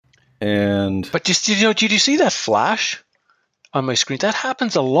And But did you see that flash on my screen? That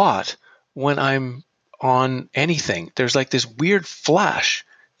happens a lot when I'm on anything. There's like this weird flash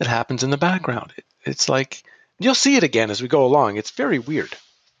that happens in the background. It's like you'll see it again as we go along. It's very weird.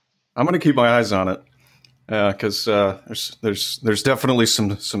 I'm going to keep my eyes on it because there's definitely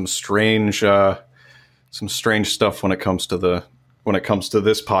some strange stuff when it comes to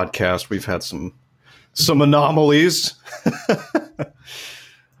this podcast. We've had some anomalies.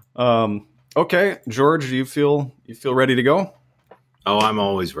 Okay, George, do you feel ready to go? Oh, I'm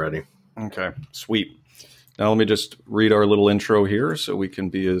always ready. Okay, sweet. Now let me just read our little intro here so we can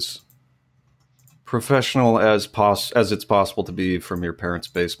be as professional as it's possible to be from your parents'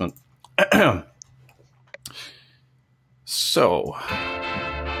 basement. So,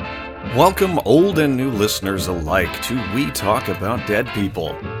 welcome old and new listeners alike to We Talk About Dead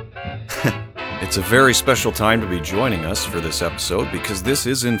People. It's a very special time to be joining us for this episode because this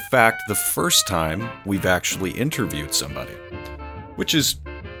is in fact the first time we've actually interviewed somebody. Which is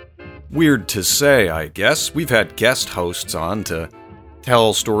weird to say, I guess. We've had guest hosts on to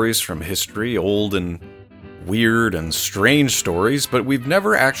tell stories from history, old and weird and strange stories, but we've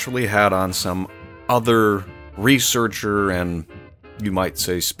never actually had on some other researcher and, you might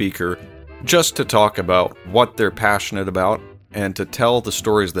say, speaker, just to talk about what they're passionate about and to tell the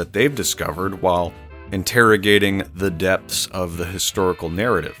stories that they've discovered while interrogating the depths of the historical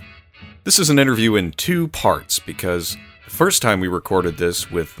narrative. This is an interview in two parts because the first time we recorded this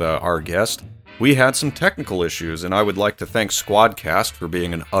with our guest, we had some technical issues, and I would like to thank Squadcast for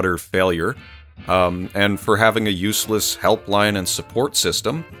being an utter failure, and for having a useless helpline and support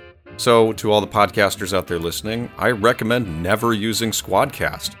system. So, to all the podcasters out there listening, I recommend never using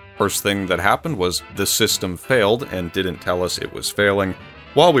Squadcast. First thing that happened was the system failed and didn't tell us it was failing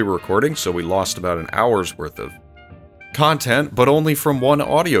while we were recording, so we lost about an hour's worth of content, but only from one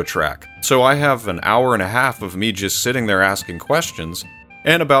audio track. So I have an hour and a half of me just sitting there asking questions,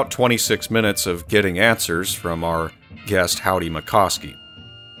 and about 26 minutes of getting answers from our guest, Howdy McCoskey.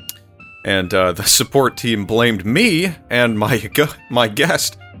 And the support team blamed me and my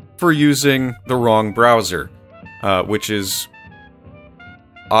guest for using the wrong browser, which is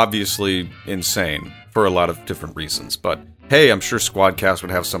obviously insane for a lot of different reasons. But hey, I'm sure Squadcast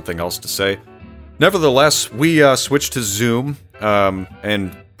would have something else to say. Nevertheless, we switched to Zoom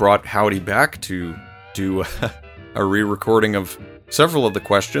and brought Howdy back to do a re-recording of several of the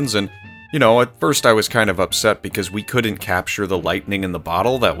questions. And, you know, at first I was kind of upset because we couldn't capture the lightning in the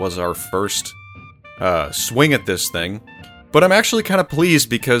bottle. That was our first swing at this thing. But I'm actually kind of pleased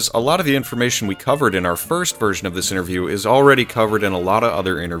because a lot of the information we covered in our first version of this interview is already covered in a lot of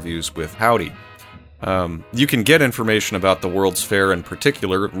other interviews with Howdy. You can get information about the World's Fair in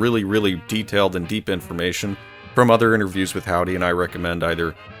particular, really, really detailed and deep information from other interviews with Howdy, and I recommend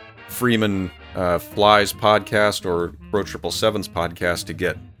either Freeman Fly's podcast or Pro 777's podcast to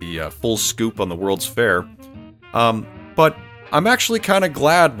get the full scoop on the World's Fair. But I'm actually kind of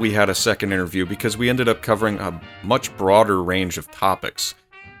glad we had a second interview because we ended up covering a much broader range of topics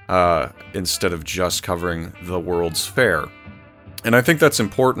instead of just covering the World's Fair. And I think that's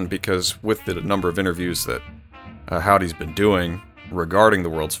important because with the number of interviews that Howdy's been doing regarding the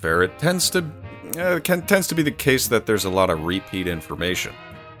World's Fair, it tends to be the case that there's a lot of repeat information.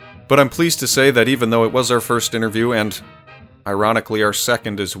 But I'm pleased to say that even though it was our first interview, and ironically our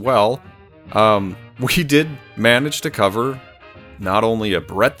second as well, we did manage to cover not only a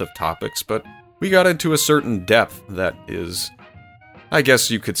breadth of topics, but we got into a certain depth that is, I guess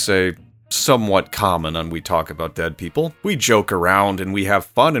you could say, somewhat common when we talk about dead people. We joke around and we have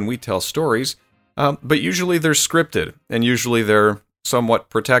fun and we tell stories, but usually they're scripted and usually they're somewhat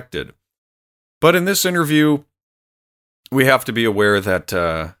protected. But in this interview, we have to be aware that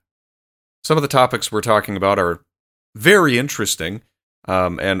some of the topics we're talking about are very interesting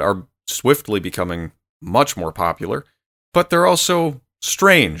and are swiftly becoming much more popular, but they're also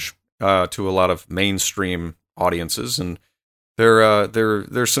strange to a lot of mainstream audiences, and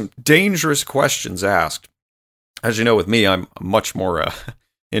there's some dangerous questions asked. As you know, with me, I'm much more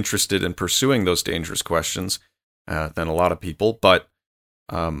interested in pursuing those dangerous questions than a lot of people, but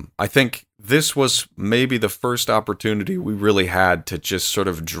I think this was maybe the first opportunity we really had to just sort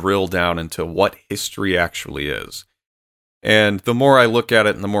of drill down into what history actually is. And the more I look at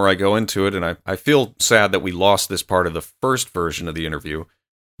it and the more I go into it, and I feel sad that we lost this part of the first version of the interview,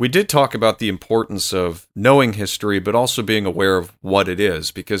 we did talk about the importance of knowing history, but also being aware of what it is,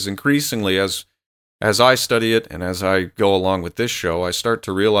 because increasingly as I study it and as I go along with this show, I start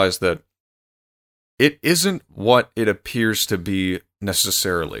to realize that it isn't what it appears to be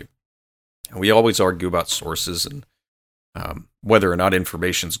necessarily. And we always argue about sources and whether or not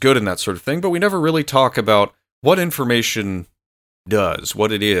information's good and that sort of thing, but we never really talk about what information does,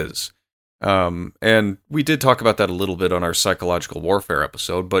 what it is. And we did talk about that a little bit on our psychological warfare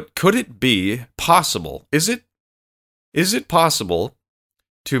episode, but could it be possible? Is it possible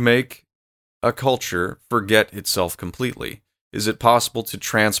to make a culture forget itself completely? Is it possible to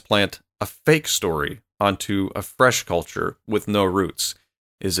transplant a fake story onto a fresh culture with no roots?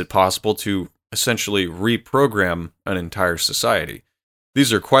 Is it possible to essentially reprogram an entire society?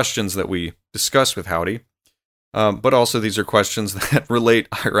 These are questions that we discuss with Howdy, but also these are questions that relate,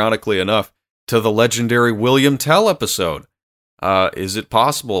 ironically enough, to the legendary William Tell episode. Is it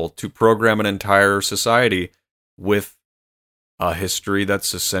possible to program an entire society with a history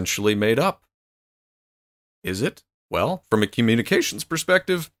that's essentially made up? Is it? Well, from a communications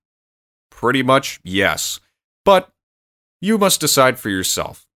perspective, pretty much yes. But you must decide for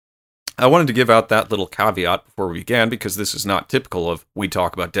yourself. I wanted to give out that little caveat before we began because this is not typical of We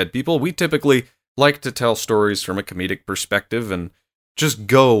Talk About Dead People. We typically like to tell stories from a comedic perspective and just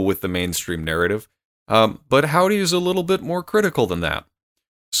go with the mainstream narrative. But Howdy is a little bit more critical than that.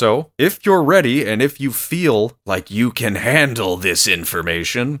 So, if you're ready and if you feel like you can handle this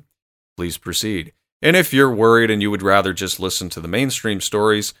information, please proceed. And if you're worried and you would rather just listen to the mainstream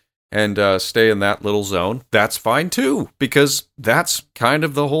stories and stay in that little zone, that's fine too, because that's kind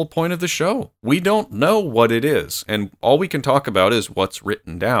of the whole point of the show. We don't know what it is, and all we can talk about is what's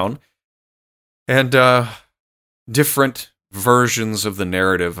written down and different versions of the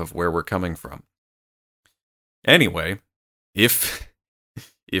narrative of where we're coming from. Anyway, if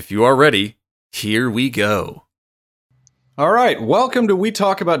you are ready, here we go. All right, welcome to We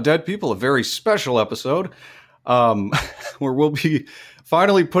Talk About Dead People, a very special episode where we'll be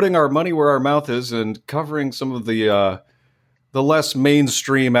finally putting our money where our mouth is and covering some of the less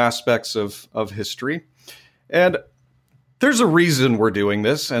mainstream aspects of history. And there's a reason we're doing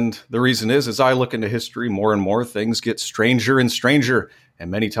this, and the reason is, as I look into history more and more, things get stranger and stranger. And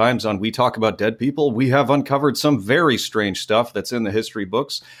many times on We Talk About Dead People, we have uncovered some very strange stuff that's in the history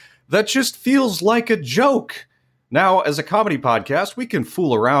books that just feels like a joke. Now, as a comedy podcast, we can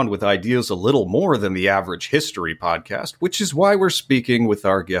fool around with ideas a little more than the average history podcast, which is why we're speaking with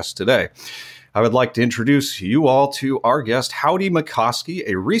our guest today. I would like to introduce you all to our guest, Howdy McCoskey,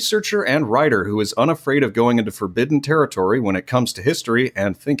 a researcher and writer who is unafraid of going into forbidden territory when it comes to history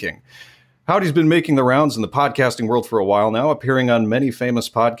and thinking. Howdy's been making the rounds in the podcasting world for a while now, appearing on many famous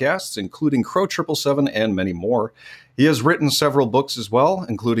podcasts, including Crow 777 and many more. He has written several books as well,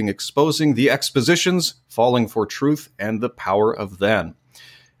 including Exposing the Expositions, Falling for Truth, and The Power of Then.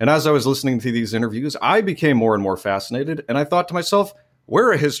 And as I was listening to these interviews, I became more and more fascinated, and I thought to myself,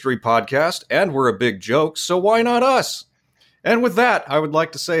 we're a history podcast, and we're a big joke, so why not us? And with that, I would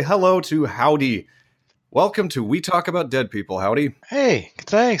like to say hello to Howdy. Welcome to We Talk About Dead People, Howdy. Hey,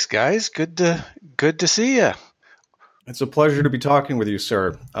 thanks, guys. Good to see you. It's a pleasure to be talking with you,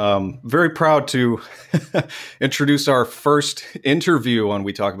 sir. Very proud to introduce our first interview on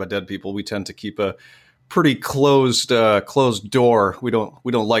We Talk About Dead People. We tend to keep a pretty closed door. We don't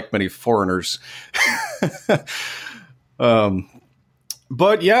like many foreigners.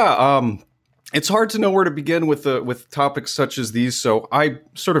 But yeah, it's hard to know where to begin with topics such as these. So I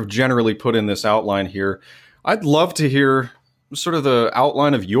sort of generally put in this outline here. I'd love to hear sort of the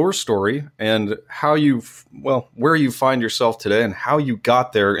outline of your story and how where you find yourself today and how you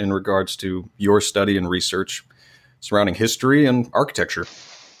got there in regards to your study and research surrounding history and architecture.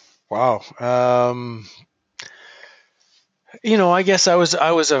 Wow. I guess I was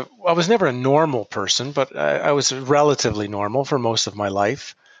never a normal person, but I was relatively normal for most of my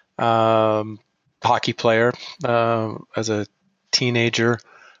life. Hockey player as a teenager,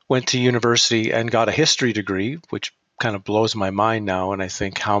 went to university and got a history degree, which kind of blows my mind now. And I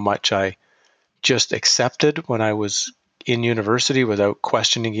think how much I just accepted when I was in university without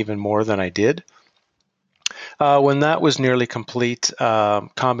questioning even more than I did. When that was nearly complete,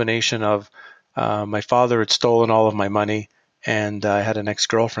 combination of my father had stolen all of my money and I had an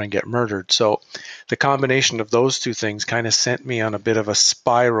ex-girlfriend get murdered. So the combination of those two things kind of sent me on a bit of a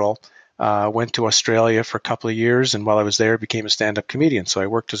spiral. Went to Australia for a couple of years, and while I was there, became a stand-up comedian. So I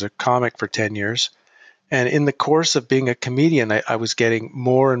worked as a comic for 10 years. And in the course of being a comedian, I was getting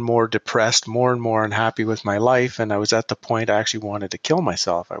more and more depressed, more and more unhappy with my life. And I was at the point I actually wanted to kill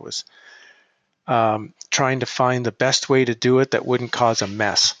myself. I was trying to find the best way to do it that wouldn't cause a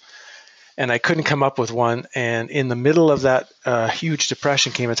mess. And I couldn't come up with one. And in the middle of that huge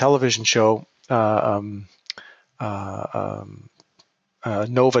depression came a television show, a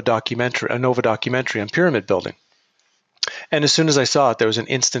Nova documentary on pyramid building. And as soon as I saw it, there was an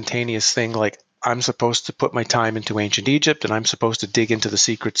instantaneous thing like, I'm supposed to put my time into ancient Egypt, and I'm supposed to dig into the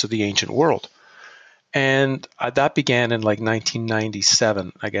secrets of the ancient world. And that began in like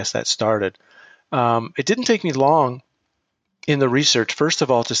 1997. I guess that started. It didn't take me long in the research, first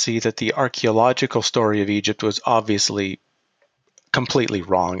of all, to see that the archaeological story of Egypt was obviously completely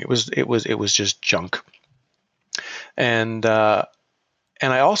wrong. It was just junk. And I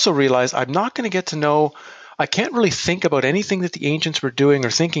also realized I'm not going to get to know. I can't really think about anything that the ancients were doing or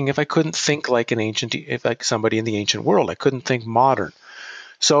thinking if I couldn't think like like somebody in the ancient world. I couldn't think modern.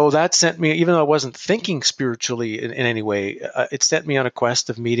 So that sent me, even though I wasn't thinking spiritually in any way, it sent me on a quest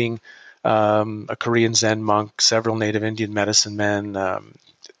of meeting a Korean Zen monk, several native Indian medicine men,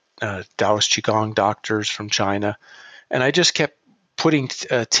 Taoist Qigong doctors from China. And I just kept putting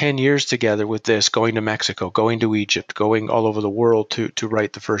 10 years together with this, going to Mexico, going to Egypt, going all over the world to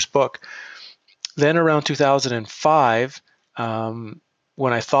write the first book. Then around 2005,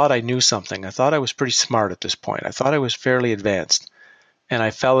 when I thought I knew something, I thought I was pretty smart at this point. I thought I was fairly advanced. And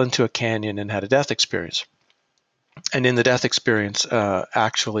I fell into a canyon and had a death experience. And in the death experience,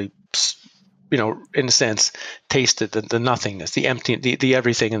 actually, in a sense, tasted the nothingness, the empty, the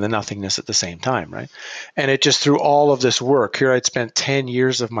everything and the nothingness at the same time, right? And it just through all of this work, here I'd spent 10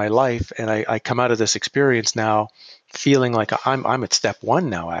 years of my life, and I come out of this experience now feeling like I'm at step one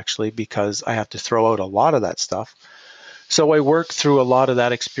now, actually, because I have to throw out a lot of that stuff. So I worked through a lot of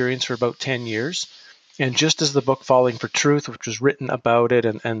that experience for about 10 years. And just as the book Falling for Truth, which was written about it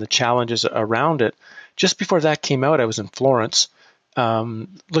and the challenges around it, just before that came out, I was in Florence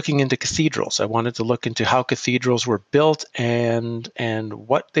looking into cathedrals. I wanted to look into how cathedrals were built and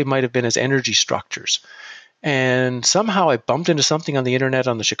what they might have been as energy structures. And somehow I bumped into something on the internet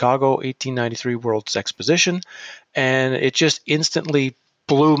on the Chicago 1893 World's Exposition, and it just instantly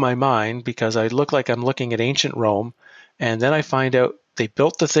blew my mind because I look like I'm looking at ancient Rome. And then I find out they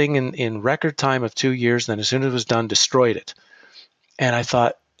built the thing in record time of 2 years, then as soon as it was done, destroyed it. And I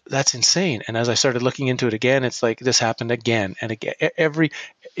thought, that's insane. And as I started looking into it again, it's like this happened again and again.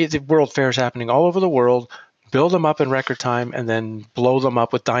 The World Fair is happening all over the world, build them up in record time, and then blow them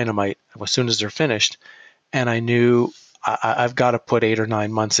up with dynamite as soon as they're finished. And I knew I've got to put 8 or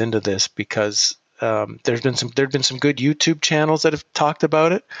 9 months into this because there'd been some good YouTube channels that have talked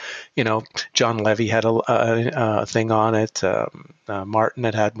about it. John Levy had a thing on it. Martin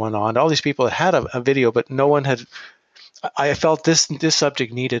had one on. All these people had a video, but no one had. I felt this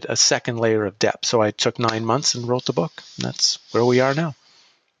subject needed a second layer of depth, so I took 9 months and wrote the book. And that's where we are now.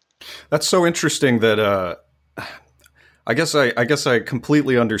 That's so interesting that I guess I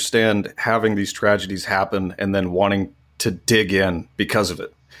completely understand having these tragedies happen and then wanting to dig in because of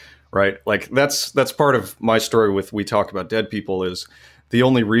it. Right? Like that's part of my story with We Talk About Dead People is the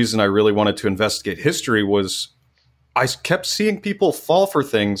only reason I really wanted to investigate history was I kept seeing people fall for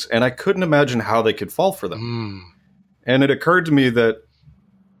things and I couldn't imagine how they could fall for them. And it occurred to me that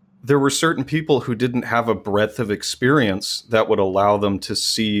there were certain people who didn't have a breadth of experience that would allow them to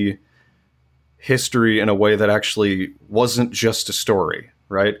see history in a way that actually wasn't just a story,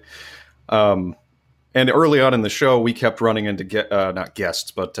 right? And early on in the show, we kept running into not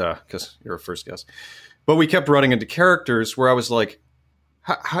guests, but because you're a first guest, but we kept running into characters where I was like,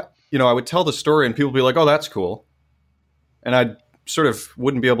 I would tell the story and people would be like, "Oh, that's cool," and I sort of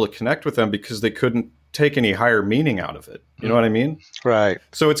wouldn't be able to connect with them because they couldn't take any higher meaning out of it. You know what I mean? Right.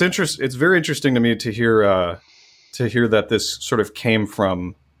 So it's very interesting to me to hear that this sort of came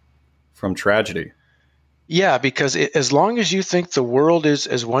from tragedy. Yeah, because as long as you think the world is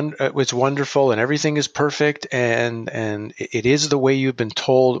it's wonderful and everything is perfect and it is the way you've been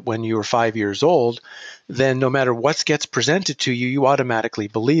told when you were 5 years old, then no matter what gets presented to you, you automatically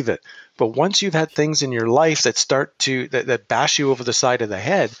believe it. But once you've had things in your life that start to that bash you over the side of the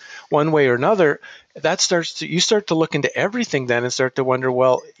head, one way or another, you start to look into everything then and start to wonder,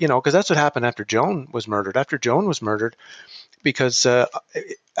 well, because that's what happened after Joan was murdered. Because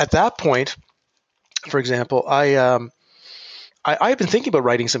at that point, for example, I had been thinking about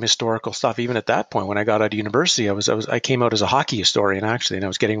writing some historical stuff even at that point. When I got out of university, I came out as a hockey historian actually, and I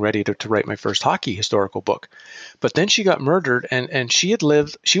was getting ready to write my first hockey historical book. But then she got murdered, and she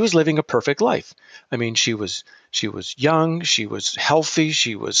was living a perfect life. I mean, she was young, she was healthy,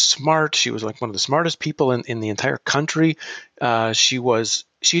 she was smart, she was like one of the smartest people in the entire country. She was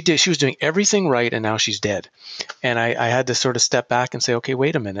doing everything right, and now she's dead. And I had to sort of step back and say, okay,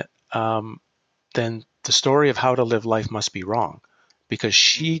 wait a minute. Then the story of how to live life must be wrong, because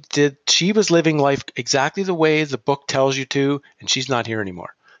she was living life exactly the way the book tells you to, and she's not here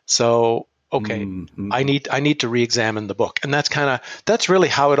anymore. So, okay, I need to re-examine the book. And that's really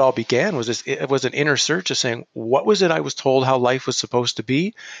how it all began, it was an inner search of saying, what was it I was told how life was supposed to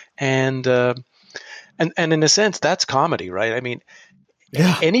be? And And in a sense, that's comedy, right? I mean,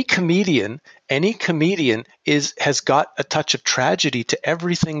 Yeah. any comedian has got a touch of tragedy to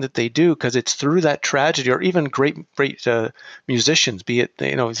everything that they do, because it's through that tragedy. Or even great musicians, be it,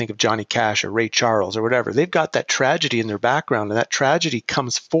 you think of Johnny Cash or Ray Charles or whatever, they've got that tragedy in their background, and that tragedy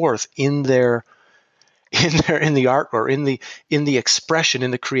comes forth in the art, or in the expression,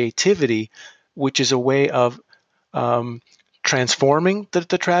 in the creativity, which is a way of transforming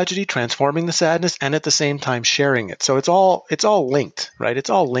the tragedy, transforming the sadness, and at the same time sharing it. So it's all linked, right? It's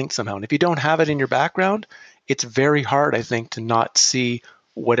all linked somehow. And if you don't have it in your background, it's very hard, I think, to not see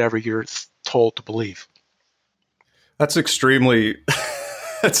whatever you're told to believe. That's extremely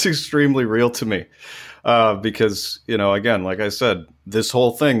that's extremely real to me. Because, again, like I said, this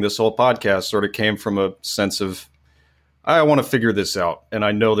whole podcast sort of came from a sense of, I want to figure this out, and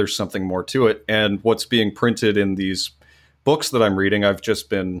I know there's something more to it. And what's being printed in these books that I'm reading, I've just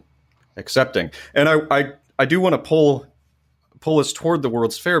been accepting. And I do want to pull us toward the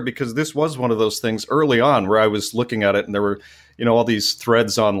World's Fair, because this was one of those things early on where I was looking at it, and there were, all these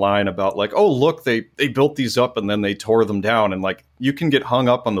threads online about like, oh, look, they built these up and then they tore them down. And like, you can get hung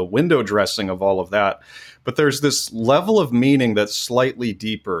up on the window dressing of all of that. But there's this level of meaning that's slightly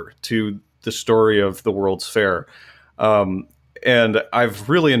deeper to the story of the World's Fair. And I've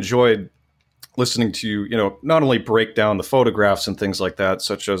really enjoyed listening to you, not only break down the photographs and things like that,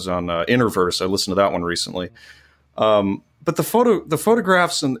 such as on Interverse. I listened to that one recently. But the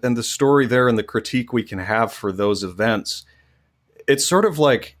photographs and the story there, and the critique we can have for those events, it's sort of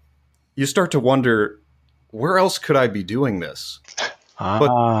like you start to wonder, where else could I be doing this?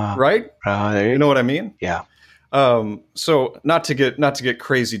 Right? You know what I mean? Yeah. So not to get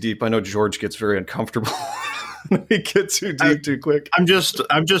crazy deep, I know George gets very uncomfortable. We get too deep too quick. I'm just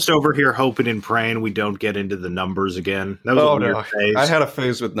over here hoping and praying we don't get into the numbers again. That was a weird phase. I had a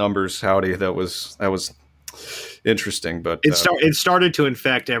phase with numbers, Howdy. That was interesting, but it started to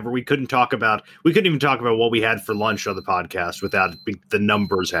infect we couldn't even talk about what we had for lunch on the podcast without the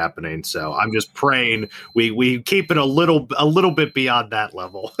numbers happening. So I'm just praying we keep it a little bit beyond that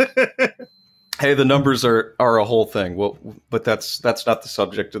level. Hey, the numbers are a whole thing. Well, but that's not the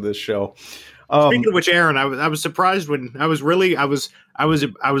subject of this show. Speaking of which, Aaron, I was surprised when I was waiting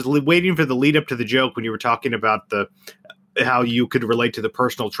for the lead up to the joke when you were talking about how you could relate to the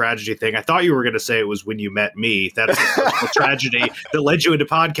personal tragedy thing. I thought you were going to say it was when you met me. That's the personal tragedy that led you into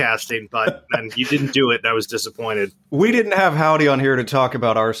podcasting, but and you didn't do it. And I was disappointed. We didn't have Howdy on here to talk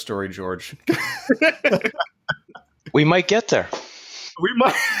about our story, George. We might get there. We're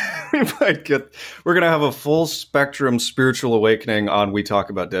going to have a full spectrum spiritual awakening on We Talk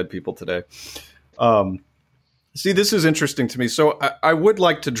About Dead People today. See, this is interesting to me. So I would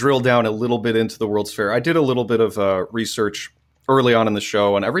like to drill down a little bit into the World's Fair. I did a little bit of research early on in the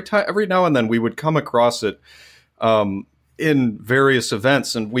show, and every now and then we would come across it in various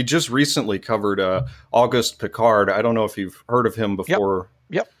events. And we just recently covered Auguste Piccard. I don't know if you've heard of him before.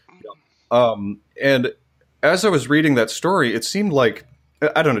 Yep. And as I was reading that story, it seemed like,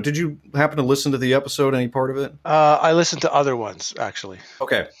 I don't know, did you happen to listen to the episode, any part of it? I listened to other ones, actually.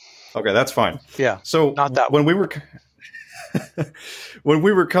 Okay, that's fine. Yeah. So not that when we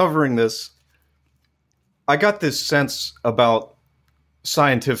were covering this, I got this sense about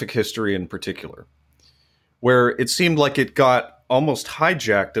scientific history in particular, where it seemed like it got almost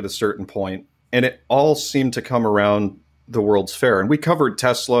hijacked at a certain point, and it all seemed to come around the World's Fair. And we covered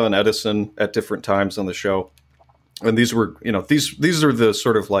Tesla and Edison at different times on the show. And these were, these are the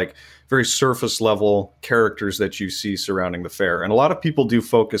sort of like very surface level characters that you see surrounding the fair. And a lot of people do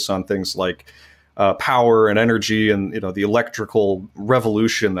focus on things like power and energy and, the electrical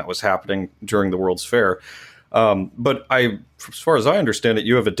revolution that was happening during the World's Fair. But as far as I understand it,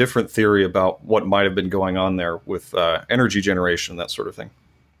 you have a different theory about what might have been going on there with energy generation, that sort of thing.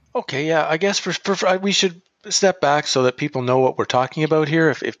 Okay, yeah, I guess we should step back so that people know what we're talking about here.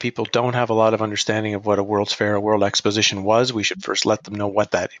 If people don't have a lot of understanding of what a World's Fair, a World Exposition was, we should first let them know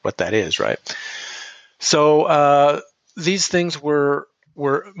what that is, right? So these things were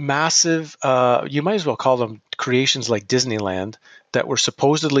massive. You might as well call them creations like Disneyland that were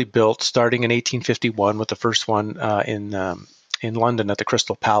supposedly built starting in 1851 with the first one in London at the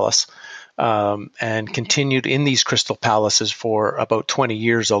Crystal Palace, and continued in these Crystal Palaces for about 20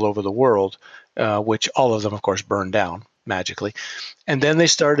 years all over the world, which all of them, of course, burned down magically. And then they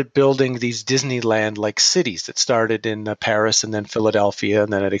started building these Disneyland-like cities that started in Paris and then Philadelphia,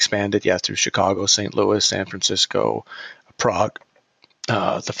 and then it expanded, through Chicago, St. Louis, San Francisco, Prague,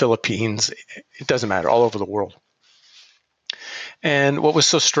 the Philippines. It doesn't matter, all over the world. And what was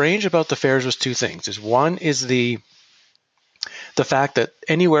so strange about the fairs was two things. One is the the fact that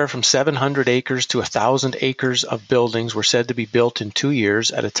anywhere from 700 acres to 1,000 acres of buildings were said to be built in 2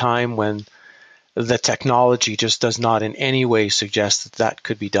 years at a time when the technology just does not in any way suggest that that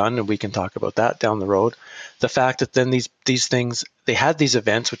could be done, and we can talk about that down the road. The fact that then these things, they had these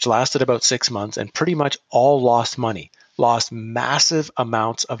events which lasted about 6 months and pretty much all lost money, lost massive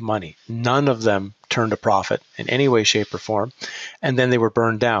amounts of money. None of them turned a profit in any way, shape, or form, and then they were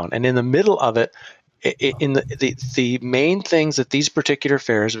burned down. And in the middle of it, in the main things that these particular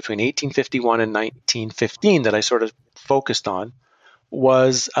fairs between 1851 and 1915 that I sort of focused on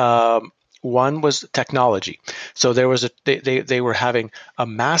was one was technology. So there was they were having a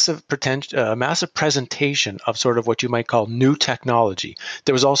massive presentation of sort of what you might call new technology.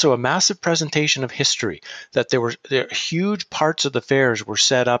 There was also a massive presentation of history, that there huge parts of the fairs were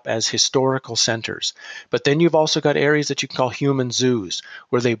set up as historical centers. But then you've also got areas that you can call human zoos,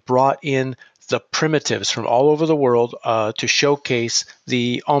 where they brought in the primitives from all over the world to showcase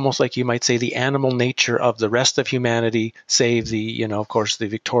the, almost like you might say, the animal nature of the rest of humanity, save the, of course, the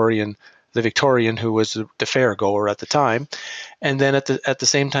Victorian who was the fair goer at the time. And then at the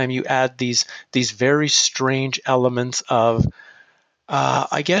same time, you add these very strange elements of,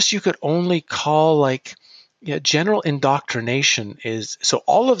 I guess you could only call general indoctrination. So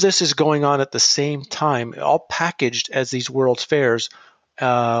all of this is going on at the same time, all packaged as these world's fairs.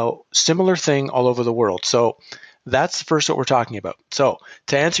 Similar thing all over the world. So that's first what we're talking about. So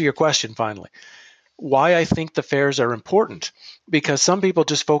to answer your question finally, why I think the fairs are important, because some people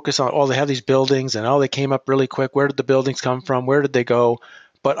just focus on, they have these buildings and they came up really quick. Where did the buildings come from? Where did they go?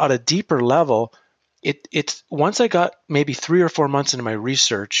 But on a deeper level, it's once I got maybe 3 or 4 months into my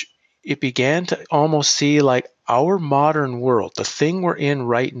research, it began to almost see like our modern world, the thing we're in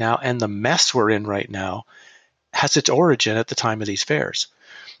right now and the mess we're in right now, has its origin at the time of these fairs.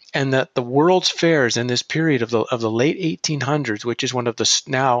 And that the world's fairs in this period of the late 1800s, which is one of the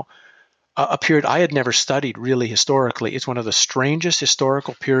now a period I had never studied really historically. It's one of the strangest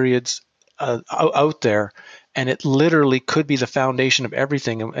historical periods out there, and it literally could be the foundation of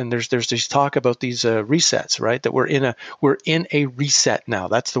everything. And there's this talk about these resets, right? That we're in a reset now.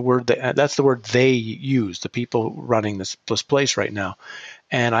 That's the word they use, the people running this place right now.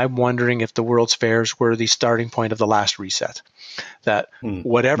 And I'm wondering if the World's Fairs were the starting point of the last reset. That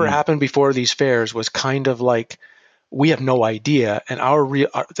whatever happened before these fairs was kind of like, we have no idea, and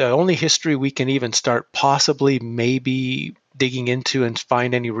the only history we can even start possibly maybe digging into and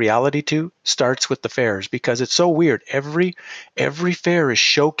find any reality to starts with the fairs, because it's so weird. Every fair is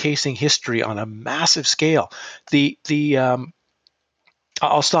showcasing history on a massive scale.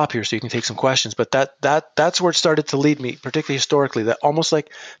 I'll stop here so you can take some questions, but that's where it started to lead me, particularly historically. That almost like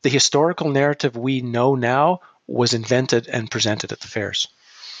the historical narrative we know now was invented and presented at the fairs.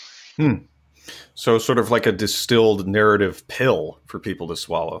 So sort of like a distilled narrative pill for people to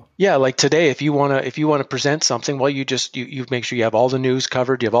swallow. Yeah, like today, if you want to present something, well, you make sure you have all the news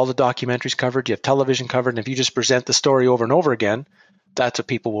covered, you have all the documentaries covered, you have television covered, and if you just present the story over and over again, that's what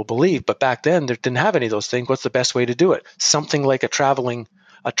people will believe. But back then, they didn't have any of those things. What's the best way to do it? Something like a traveling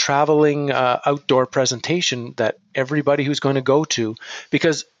outdoor presentation that everybody who's going to go to,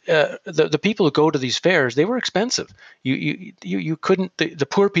 because the people who go to these fairs, they were expensive. You couldn't. The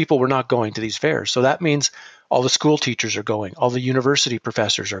poor people were not going to these fairs, so that means all the school teachers are going, all the university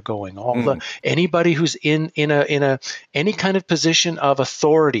professors are going, anybody who's in any kind of position of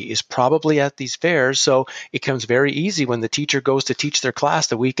authority is probably at these fairs. So it comes very easy when the teacher goes to teach their class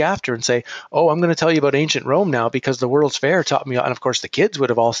the week after and say, I'm going to tell you about ancient Rome now because the World's Fair taught me. And of course, the kids would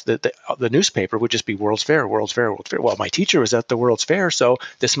have also, the newspaper would just be World's Fair, World's Fair, World's Fair. Well, my teacher was at the World's Fair, so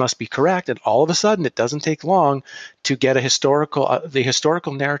this must be correct. And all of a sudden, it doesn't take long to get the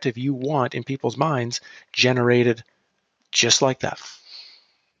historical narrative you want in people's minds generated just like that.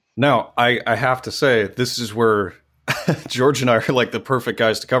 Now, I have to say, this is where George and I are like the perfect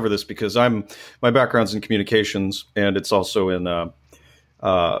guys to cover this, because my background's in communications, and it's also in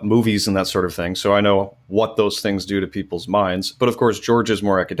movies and that sort of thing. So I know what those things do to people's minds. But of course, George is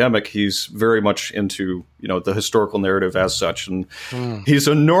more academic. He's very much into, the historical narrative as such. And he's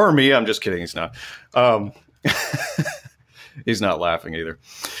a normie. I'm just kidding. He's not. He's not laughing either.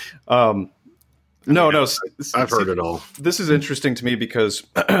 No. I've heard it all. This is interesting to me because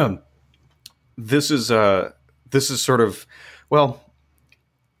this is sort of, well,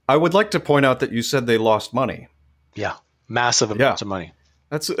 I would like to point out that you said they lost money. Yeah, massive amounts of money.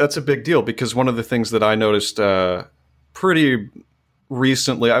 That's a big deal, because one of the things that I noticed pretty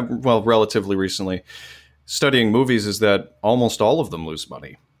recently, relatively recently, studying movies, is that almost all of them lose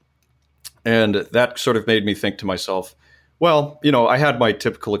money. And that sort of made me think to myself, well, I had my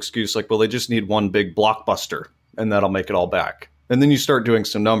typical excuse, like, well, they just need one big blockbuster and that'll make it all back. And then you start doing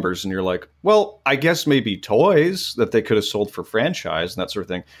some numbers and you're like, well, I guess maybe toys that they could have sold for franchise and that sort of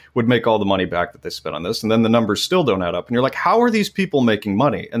thing would make all the money back that they spent on this. And then the numbers still don't add up. And you're like, how are these people making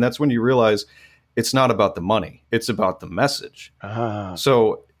money? And that's when you realize it's not about the money. It's about the message.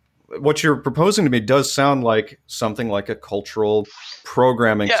 So what you're proposing to me does sound like something like a cultural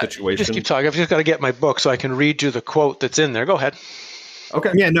programming situation. Just keep talking. I've just got to get my book so I can read you the quote that's in there. Go ahead.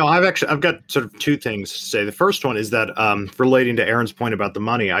 Okay. Yeah, no, I've got sort of two things to say. The first one is that relating to Aaron's point about the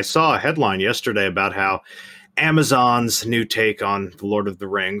money, I saw a headline yesterday about how Amazon's new take on The Lord of the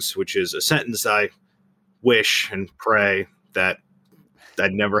Rings, which is a sentence I wish and pray that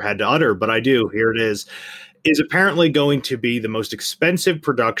I'd never had to utter, but I do. Here it is apparently going to be the most expensive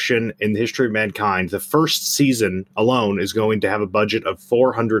production in the history of mankind. The first season alone is going to have a budget of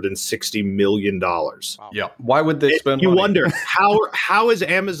 $460 million. Wow. Yeah. Why would they spend You money? wonder, how is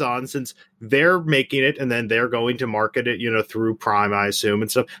Amazon, since they're making it and then they're going to market it, through Prime, I assume,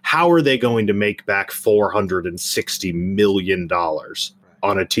 and stuff, how are they going to make back $460 million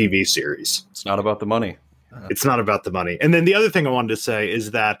on a TV series? It's not about the money. It's not about the money. And then the other thing I wanted to say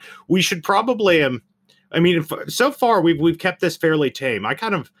is that we should probably so far we've kept this fairly tame.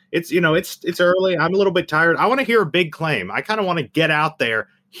 It's early. I'm a little bit tired. I want to hear a big claim. I kind of want to get out there,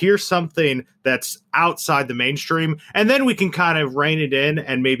 hear something that's outside the mainstream, and then we can kind of rein it in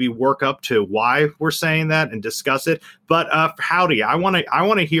and maybe work up to why we're saying that and discuss it. But Howdy, I want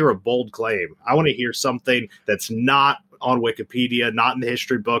to hear a bold claim. I want to hear something that's not on Wikipedia, not in the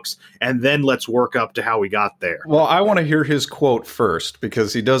history books, and then let's work up to how we got there. Well, I want to hear his quote first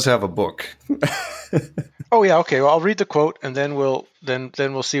because he does have a book. Oh yeah, okay. Well, I'll read the quote and then we'll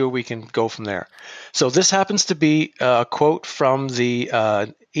see where we can go from there. So this happens to be a quote from the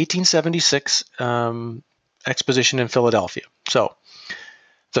 1876 exposition in Philadelphia. So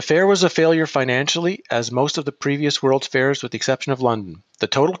the fair was a failure financially, as most of the previous World's fairs, with the exception of London. The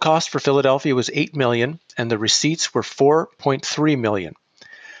total cost for Philadelphia was $8 million, and the receipts were $4.3 million.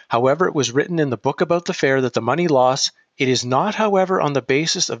 However, it was written in the book about the fair that the money loss. It is not, however, on the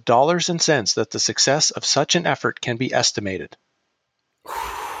basis of dollars and cents that the success of such an effort can be estimated.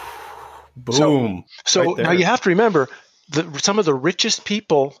 Boom. So Right there. now you have to remember some of the richest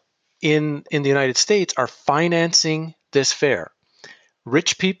people in the United States are financing this fair.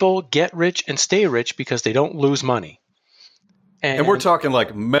 Rich people get rich and stay rich because they don't lose money. And we're talking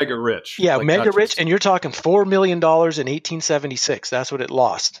like mega rich. Yeah, like mega not rich. just- And you're talking $4 million in 1876. That's what it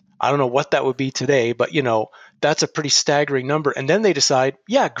lost. I don't know what that would be today, but that's a pretty staggering number. And then they decide,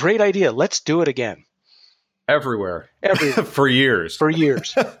 yeah, great idea. Let's do it again. Everywhere. Everywhere. For years. For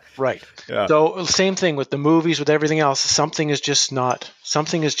years. Right. Yeah. So same thing with the movies, with everything else. Something is just not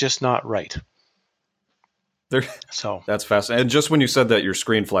right. So That's fascinating. And just when you said that, your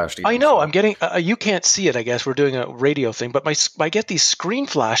screen flashed. I know I'm getting. You can't see it, I guess. We're doing a radio thing, but I get these screen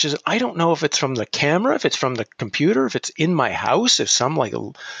flashes. I don't know if it's from the camera, if it's from the computer, if it's in my house, if some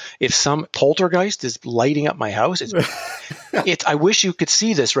poltergeist is lighting up my house. I wish you could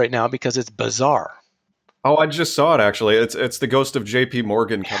see this right now because it's bizarre. Oh, I just saw it actually. It's the ghost of J.P.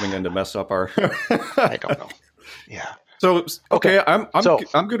 Morgan coming in to mess up our. I don't know. Yeah. So okay, I'm So-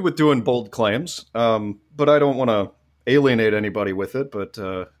 good with doing bold claims, but I don't want to alienate anybody with it. But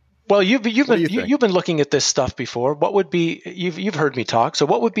Well, you've What do you think? you've been looking at this stuff before. What would be you've heard me talk. So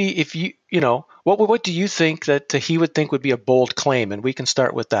what would be if what do you think that he would think would be a bold claim? And we can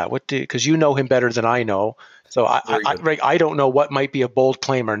start with that. Because you know him better than I know. So I don't know what might be a bold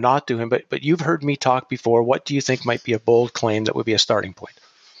claim or not to him. But you've heard me talk before. What do you think might be a bold claim that would be a starting point?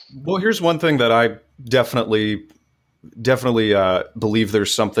 well, here's one thing that I definitely believe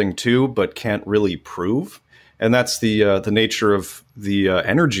there's something to, but can't really prove, and that's the nature of the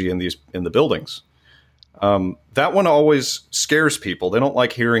energy in the buildings. That one always scares people. They don't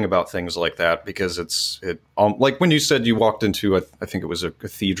like hearing about things like that because like when you said you walked into I think it was a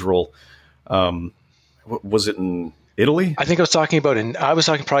cathedral. Was it in Italy? I think I was talking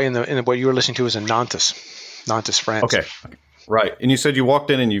probably in what you were listening to was in Nantes, France. Okay. Right. And you said you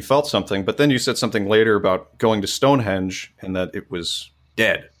walked in and you felt something, but then you said something later about going to Stonehenge and that it was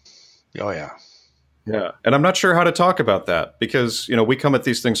dead. Oh yeah. Yeah. And I'm not sure how to talk about that because, we come at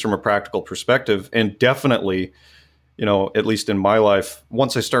these things from a practical perspective, and definitely, at least in my life,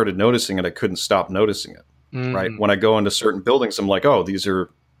 once I started noticing it, I couldn't stop noticing it. Mm. Right. When I go into certain buildings, I'm like, oh, these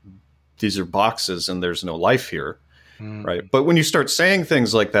are boxes and there's no life here. Mm. Right. But when you start saying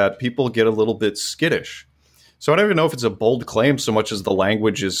things like that, people get a little bit skittish. So I don't even know if it's a bold claim so much as the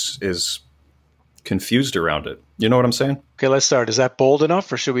language is confused around it. You know what I'm saying? Okay, let's start. Is that bold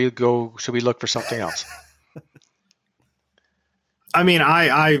enough, or should we look for something else? I mean,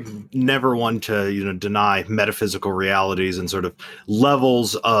 I'm never one to, deny metaphysical realities and sort of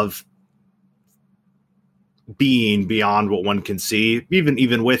levels of being beyond what one can see,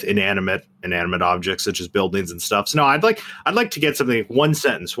 even with inanimate objects such as buildings and stuff. So no, I'd like to get something, one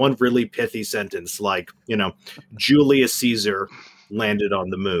sentence, one really pithy sentence, like, Julius Caesar landed on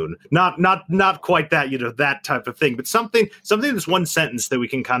the moon. Not quite that, that type of thing, but something that's one sentence that we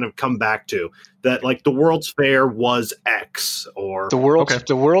can kind of come back to, that like the World's Fair was X, or the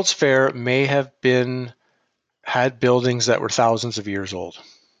World's Fair may have had buildings that were thousands of years old.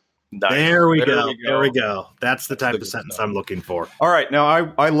 Nice. There we go. That's the type of sentence I'm looking for. All right. Now,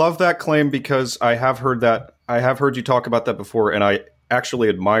 I love that claim because I have heard that. I have heard you talk about that before, and I actually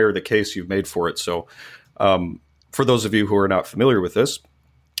admire the case you've made for it. So, for those of you who are not familiar with this,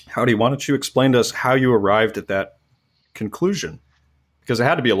 Howdy, why don't you explain to us how you arrived at that conclusion? Because it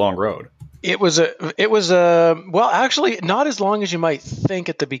had to be a long road. It was well, actually, not as long as you might think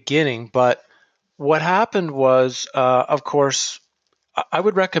at the beginning. But what happened was, of course, I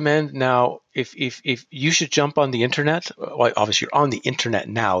would recommend now, if you should jump on the internet. Well, obviously you're on the internet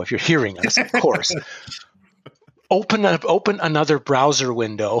now if you're hearing us, of course. Open another browser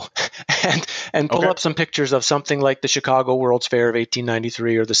window and pull up some pictures of something like the Chicago World's Fair of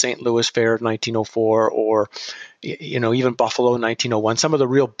 1893 or the St. Louis Fair of 1904 or even Buffalo 1901, some of the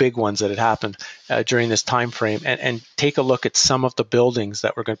real big ones that had happened during this time frame, and take a look at some of the buildings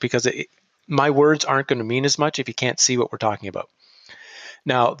that were going, because my words aren't going to mean as much if you can't see what we're talking about.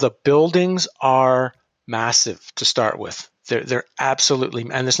 Now, the buildings are massive to start with. They're absolutely,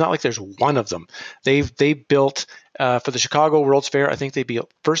 and it's not like there's one of them. They built for the Chicago World's Fair. I think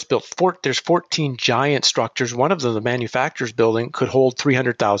there's 14 giant structures. One of them, the manufacturers building, could hold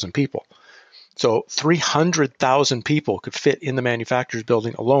 300,000 people. So 300,000 people could fit in the manufacturers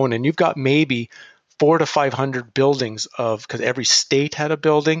building alone, and you've got maybe 400 to 500 buildings because every state had a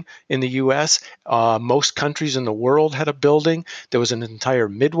building in the U.S. Most countries in the world had a building. There was an entire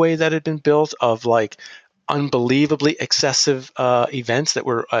midway that had been built of like unbelievably excessive events that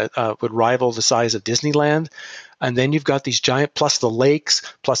would rival the size of Disneyland. And then you've got these giant, plus the lakes,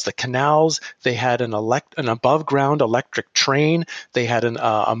 plus the canals. They had an above ground electric train. They had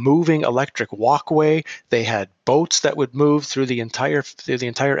a moving electric walkway. They had boats that would move through the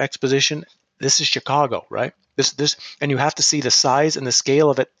entire exposition. This is Chicago, right? This, and you have to see the size and the scale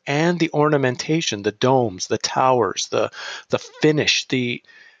of it, and the ornamentation, the domes, the towers, the finish.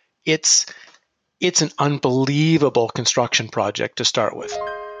 It's an unbelievable construction project to start with.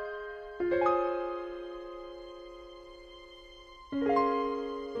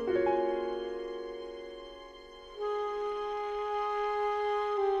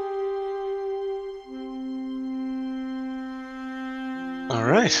 All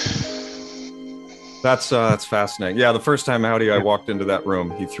right. That's fascinating. Yeah, the first time Howdy I walked into that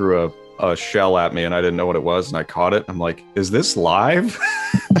room, he threw a shell at me, and I didn't know what it was, and I caught it. I'm like, "Is this live?"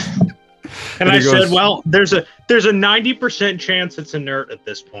 And I said, "Well, there's a 90% chance it's inert at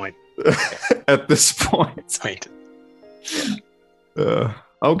this point." At this point, right?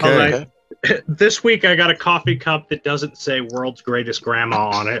 Okay. This week I got a coffee cup that doesn't say "World's Greatest Grandma"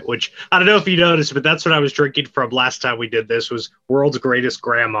 on it, which I don't know if you noticed, but that's what I was drinking from last time we did this, was World's Greatest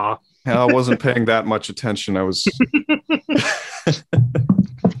Grandma. I wasn't paying that much attention. I was.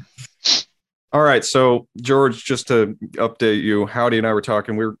 All right, so George, just to update you, Howdy and I were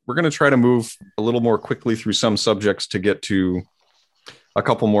talking. We're going to try to move a little more quickly through some subjects to get to a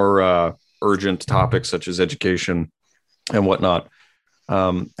couple more urgent topics such as education and whatnot.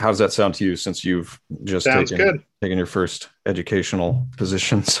 How does that sound to you, since you've just taken your first educational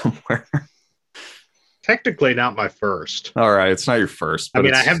position somewhere? Technically not my first. All right, it's not your first. I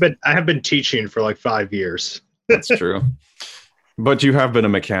mean, I have been teaching for like 5 years. That's true. But you have been a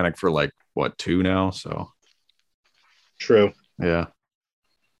mechanic for like, what, 2 now? So true. Yeah.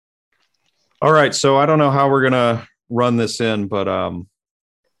 All right, so I don't know how we're gonna run this in, but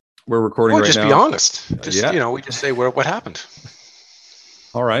we're recording right now. Just be honest. We just say what happened.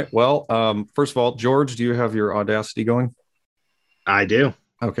 All right. Well, first of all, George, do you have your Audacity going? I do.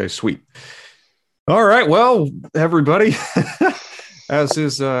 Okay, sweet. All right. Well, everybody, as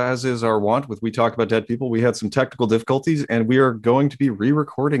is our wont with We Talk About Dead People, we had some technical difficulties, and we are going to be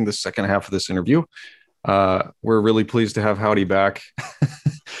re-recording the second half of this interview. We're really pleased to have Howdy back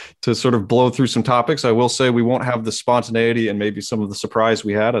to sort of blow through some topics. I will say we won't have the spontaneity and maybe some of the surprise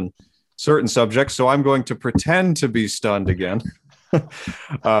we had on certain subjects, so I'm going to pretend to be stunned again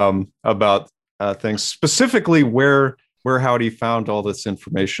about things, specifically where Howdy found all this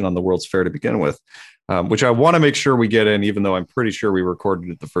information on the World's Fair to begin with, which I want to make sure we get in, even though I'm pretty sure we recorded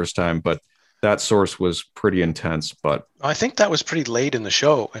it the first time. But that source was pretty intense. But I think that was pretty late in the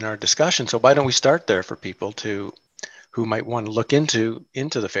show in our discussion. So why don't we start there for people who might want to look into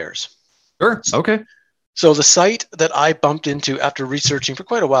the fairs? sure, okay. So the site that I bumped into after researching for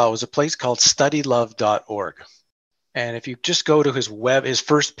quite a while was a place called studylove.org. And if you just go to his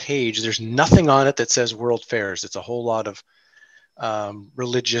first page, there's nothing on it that says World Fairs. It's a whole lot of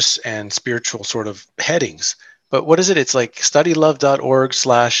religious and spiritual sort of headings. But what is it? It's like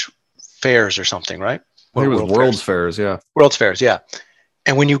studylove.org/fairs or something, right? I think it was World's Fairs, yeah. World's Fairs, yeah.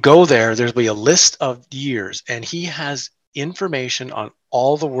 And when you go there, there'll be a list of years, and he has information on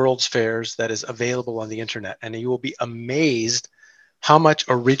all the World's Fairs that is available on the internet. And you will be amazed how much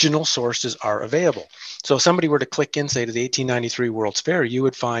original sources are available. So if somebody were to click in, say, to the 1893 World's Fair, you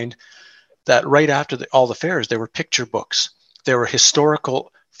would find that right after all the fairs, there were picture books. There were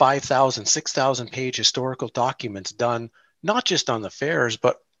historical 5,000, 6,000 page historical documents done, not just on the fairs,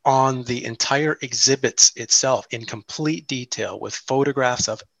 but on the entire exhibits itself in complete detail with photographs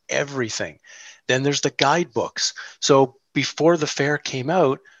of everything. Then there's the guidebooks. So before the fair came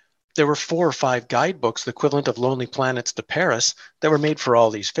out, there were 4 or 5 guidebooks, the equivalent of Lonely Planets to Paris, that were made for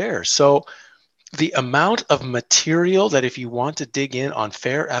all these fairs. So the amount of material that if you want to dig in on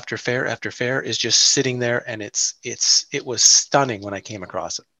fair after fair after fair is just sitting there, and it was stunning when I came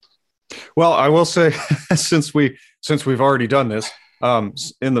across it. Well, I will say, since we've already done this,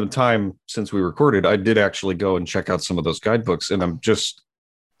 in the time since we recorded, I did actually go and check out some of those guidebooks, and I'm just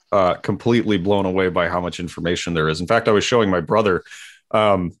completely blown away by how much information there is. In fact, I was showing my brother.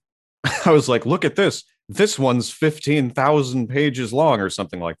 I was like, look at this. This one's 15,000 pages long or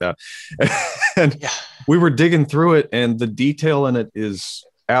something like that. And yeah, we were digging through it, and the detail in it is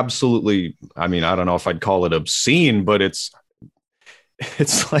absolutely, I mean, I don't know if I'd call it obscene, but it's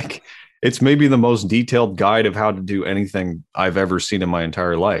like, it's maybe the most detailed guide of how to do anything I've ever seen in my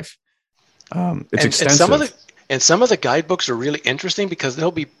entire life. It's extensive. And some of the guidebooks are really interesting because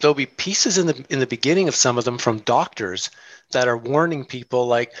there'll be pieces in the beginning of some of them from doctors that are warning people,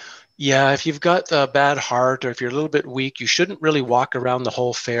 like, yeah, if you've got a bad heart or if you're a little bit weak, you shouldn't really walk around the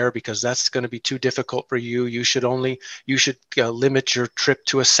whole fair because that's going to be too difficult for you. You should limit your trip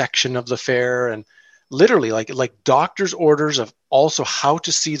to a section of the fair, and literally like doctor's orders of also how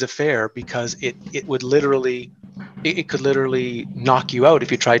to see the fair, because it could literally knock you out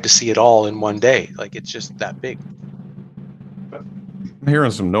if you tried to see it all in one day. Like, it's just that big. I'm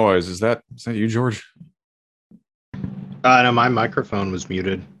hearing some noise. Is that you, George? No, my microphone was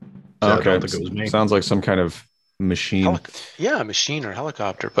muted. So okay, I don't think it was me. Sounds like some kind of machine. A machine or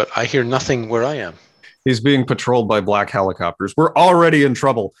helicopter, but I hear nothing where I am. He's being patrolled by black helicopters. We're already in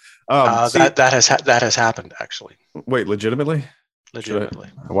trouble. That has happened, actually. Wait, legitimately? Legitimately.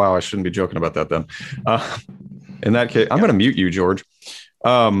 Wow, I shouldn't be joking about that then. In that case, I'm going to mute you, George.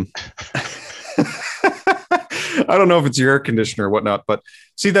 I don't know if it's your air conditioner or whatnot, but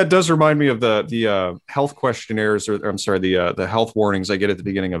see, that does remind me of the health questionnaires, or I'm sorry, the health warnings I get at the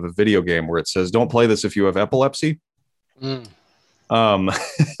beginning of a video game where it says, "Don't play this if you have epilepsy."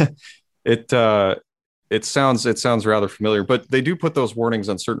 It sounds rather familiar, but they do put those warnings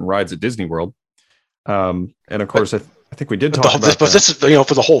on certain rides at Disney World. And of course, I think we did talk about but this is,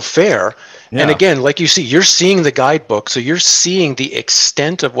 for the whole fair. Yeah. And again, like you see, you're seeing the guidebook, so you're seeing the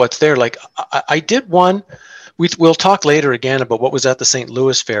extent of what's there. Like I did one. We'll talk later again about what was at the St.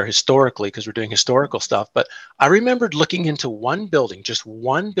 Louis Fair historically, because we're doing historical stuff. But I remembered looking into just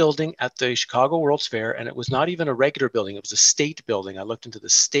one building at the Chicago World's Fair, and it was not even a regular building. It was a state building. I looked into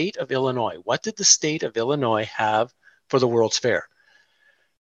the state of Illinois. What did the state of Illinois have for the World's Fair?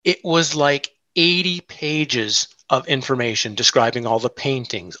 It was like 80 pages of information describing all the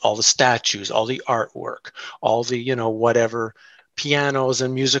paintings, all the statues, all the artwork, all the, whatever, pianos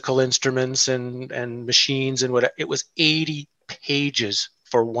and musical instruments and machines and whatever. It was 80 pages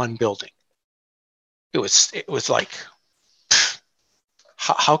for one building. It was like,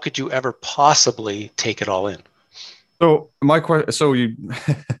 how could you ever possibly take it all in? So my question, so you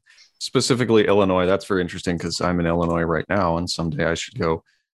specifically Illinois, that's very interesting because I'm in Illinois right now, and someday I should go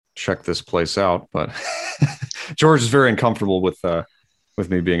check this place out. But George is very uncomfortable with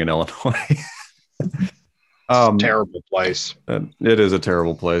me being in Illinois. Terrible place. It is a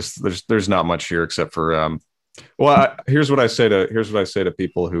terrible place. There's not much here except for here's what I say to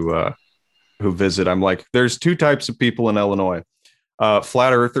people who visit. I'm like, there's 2 types of people in Illinois,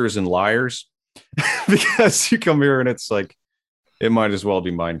 flat earthers and liars, because you come here and it's like, it might as well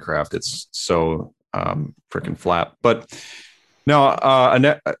be Minecraft. It's so freaking flat. But now,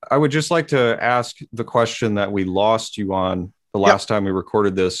 Annette, I would just like to ask the question that we lost you on the last time we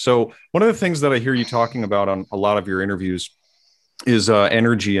recorded this. So one of the things that I hear you talking about on a lot of your interviews is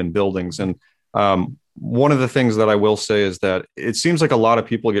energy in buildings. And One of the things that I will say is that it seems like a lot of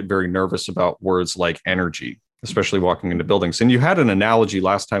people get very nervous about words like energy, especially walking into buildings. And you had an analogy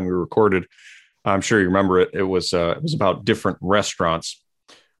last time we recorded. I'm sure you remember it. It was about different restaurants.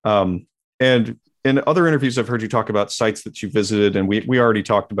 And in other interviews, I've heard you talk about sites that you visited, and we already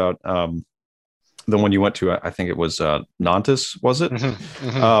talked about the one you went to. I think it was Nantes, was it? Mm-hmm,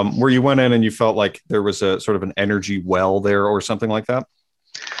 mm-hmm. Where you went in and you felt like there was a sort of an energy well there or something like that?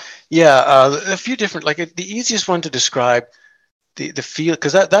 Yeah, a few different, like the easiest one to describe the feel,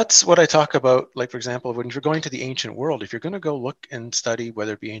 because that's what I talk about. Like, for example, when you're going to the ancient world, if you're going to go look and study,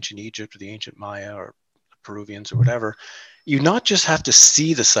 whether it be ancient Egypt or the ancient Maya or Peruvians or whatever, you not just have to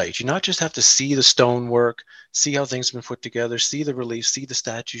see the site, you not just have to see the stonework, see how things have been put together, see the relief, see the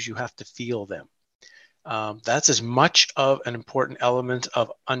statues, you have to feel them. That's as much of an important element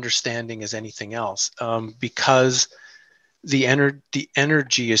of understanding as anything else, because the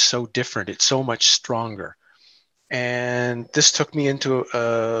energy is so different. It's so much stronger. And this took me into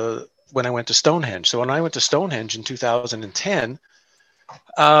when I went to Stonehenge. So when I went to Stonehenge in 2010,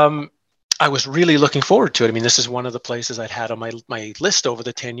 I was really looking forward to it. I mean, this is one of the places I'd had on my list over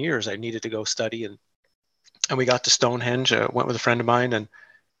the 10 years I needed to go study. And we got to Stonehenge, went with a friend of mine,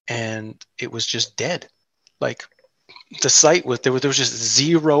 and it was just dead. Like, the site there was just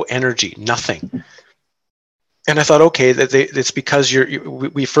zero energy, nothing. And I thought, okay, it's because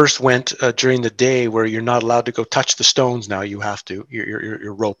we first went during the day where you're not allowed to go touch the stones. Now you have to.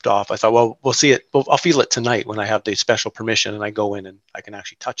 You're roped off. I thought, well, we'll see it. I'll feel it tonight when I have the special permission and I go in and I can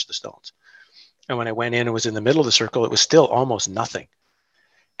actually touch the stones. And when I went in, it was in the middle of the circle. It was still almost nothing.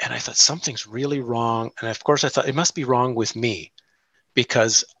 And I thought, something's really wrong. And of course, I thought it must be wrong with me,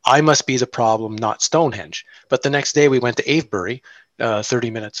 because I must be the problem, not Stonehenge. But the next day we went to Avebury, 30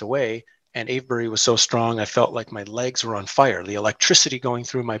 minutes away. And Avebury was so strong, I felt like my legs were on fire. The electricity going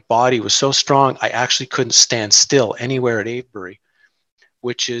through my body was so strong, I actually couldn't stand still anywhere at Avebury,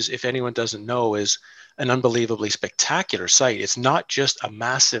 which is, if anyone doesn't know, is an unbelievably spectacular site. It's not just a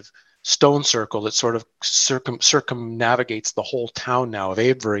massive stone circle that sort of circumnavigates the whole town now of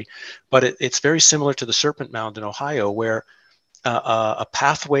Avebury, but it's very similar to the Serpent Mound in Ohio, where a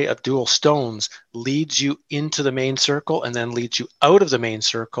pathway of dual stones leads you into the main circle and then leads you out of the main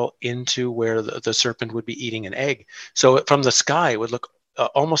circle into where the serpent would be eating an egg. So from the sky, it would look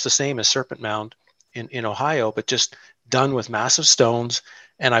almost the same as Serpent Mound in Ohio, but just done with massive stones.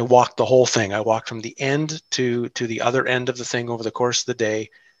 And I walked the whole thing. I walked from the end to the other end of the thing over the course of the day.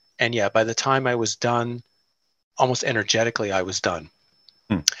 And yeah, by the time I was done, almost energetically, I was done.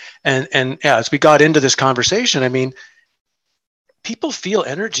 And yeah, as we got into this conversation, I mean, people feel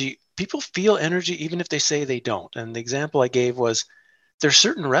energy even if they say they don't. And the example I gave was, there's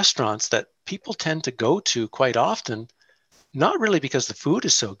certain restaurants that people tend to go to quite often, not really because the food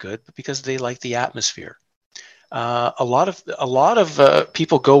is so good, but because they like the atmosphere. A lot of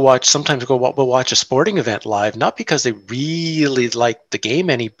people sometimes will watch a sporting event live, not because they really like the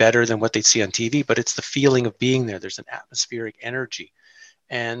game any better than what they'd see on TV, but it's the feeling of being there. There's an atmospheric energy,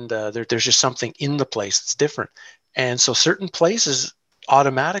 and there's just something in the place that's different. And so certain places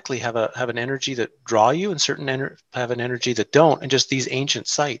automatically have an energy that draw you, and certain have an energy that don't. And just these ancient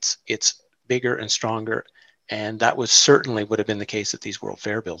sites, it's bigger and stronger. And that would have been the case at these World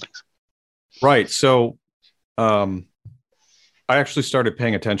Fair buildings. Right. So I actually started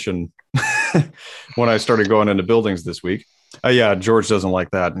paying attention when I started going into buildings this week. Yeah, George doesn't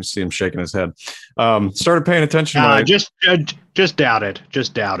like that. You see him shaking his head. Started paying attention. Just doubt it.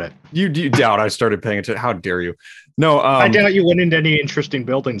 Just doubt it. You doubt I started paying attention? How dare you? No, I doubt you went into any interesting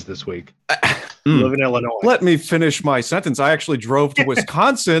buildings this week. You live in Illinois. Let me finish my sentence. I actually drove to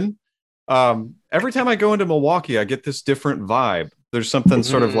Wisconsin. Every time I go into Milwaukee, I get this different vibe. There's something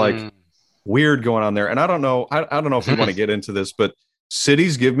sort of like weird going on there. And I don't know. I don't know if we want to get into this, but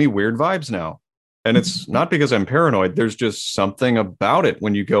cities give me weird vibes now. And it's not because I'm paranoid. There's just something about it.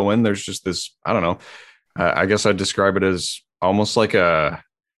 When you go in, there's just this, I don't know. I guess I'd describe it as almost like a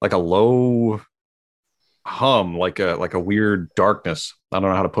low hum, like a weird darkness. I don't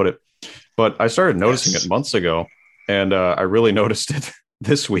know how to put it, but I started noticing it months ago, and I really noticed it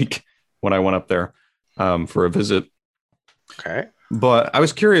this week when I went up there for a visit. Okay. But I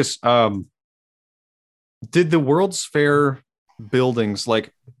was curious, did the World's Fair buildings,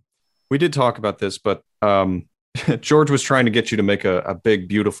 like, we did talk about this, but George was trying to get you to make a big,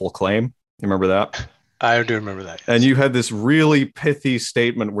 beautiful claim. You remember that? I do remember that. Yes. And you had this really pithy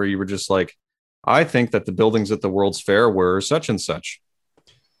statement where you were just like, I think that the buildings at the World's Fair were such and such.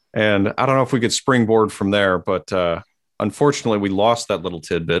 And I don't know if we could springboard from there, but unfortunately we lost that little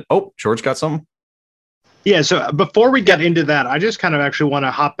tidbit. Oh, George got something? Yeah, so before we get into that, I just kind of actually want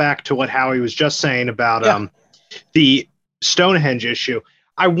to hop back to what Howie was just saying about Yeah. the Stonehenge issue.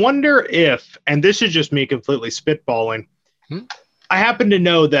 I wonder if, and this is just me completely spitballing, Hmm? I happen to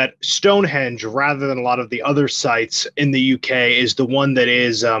know that Stonehenge, rather than a lot of the other sites in the UK, is the one that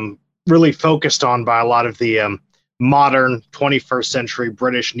is really focused on by a lot of the modern 21st century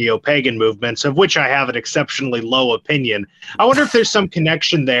British neo pagan movements, of which I have an exceptionally low opinion. I wonder if there's some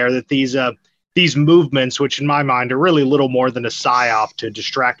connection there that these movements, which in my mind are really little more than a psyop to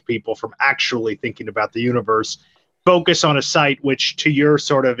distract people from actually thinking about the universe, focus on a site which, to your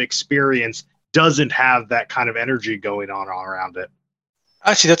sort of experience, doesn't have that kind of energy going on around it.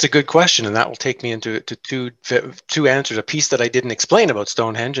 Actually, that's a good question, and that will take me into two answers. A piece that I didn't explain about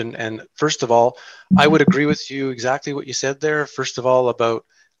Stonehenge, and first of all, I would agree with you exactly what you said there. First of all, about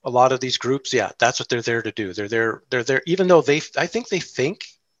a lot of these groups, yeah, that's what they're there to do. They're there, even though I think they think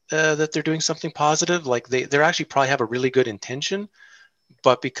that they're doing something positive. Like they're actually probably have a really good intention,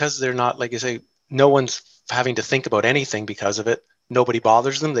 but because they're not, like I say, no one's having to think about anything because of it. Nobody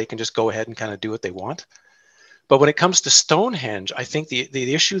bothers them. They can just go ahead and kind of do what they want. But when it comes to Stonehenge, I think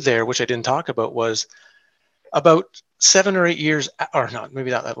the issue there, which I didn't talk about, was about 7 or 8 years, or not,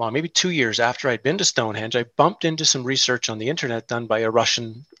 maybe not that long, maybe 2 years after I'd been to Stonehenge, I bumped into some research on the internet done by a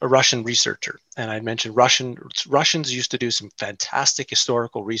Russian researcher. And I mentioned Russians used to do some fantastic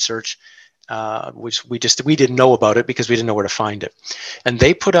historical research, which we didn't know about it because we didn't know where to find it. And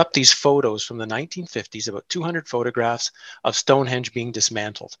they put up these photos from the 1950s, about 200 photographs of Stonehenge being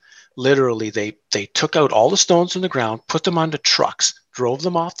dismantled. Literally, they took out all the stones from the ground, put them onto trucks, drove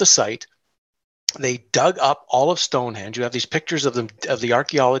them off the site. They dug up all of Stonehenge. You have these pictures of them, of the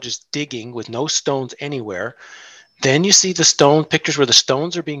archaeologists digging with no stones anywhere. Then you see the stone pictures where the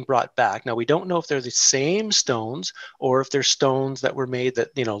stones are being brought back. Now we don't know if they're the same stones or if they're stones that were made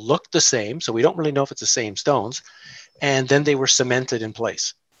that look the same. So we don't really know if it's the same stones. And then they were cemented in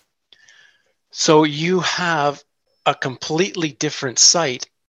place. So you have a completely different site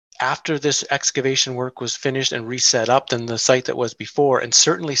after this excavation work was finished and reset up than the site that was before, and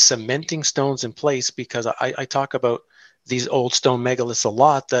certainly cementing stones in place, because I talk about these old stone megaliths a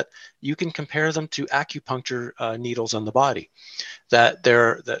lot, that you can compare them to acupuncture needles on the body.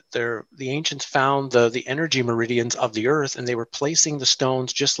 The ancients found the energy meridians of the earth, and they were placing the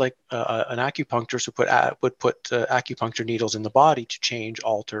stones just like an acupuncturist would put acupuncture needles in the body to change,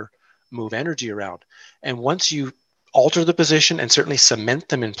 alter, move energy around. And once you alter the position and certainly cement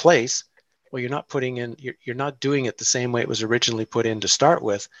them in place, well, you're not doing it the same way it was originally put in to start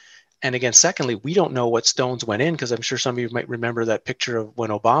with. And again, secondly, we don't know what stones went in, because I'm sure some of you might remember that picture of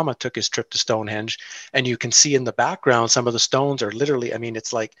when Obama took his trip to Stonehenge, and you can see in the background some of the stones are literally, I mean,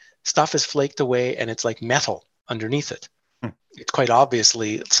 it's like stuff is flaked away and it's like metal underneath it. It's quite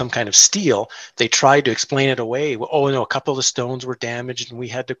obviously some kind of steel. They tried to explain it away. Oh no, a couple of the stones were damaged and we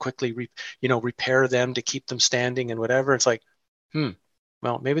had to quickly repair them to keep them standing and whatever. It's like,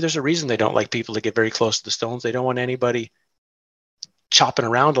 well, maybe there's a reason they don't like people to get very close to the stones. They don't want anybody chopping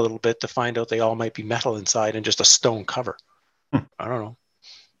around a little bit to find out they all might be metal inside and just a stone cover. I don't know.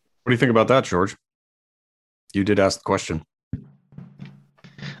 What do you think about that, George? You did ask the question.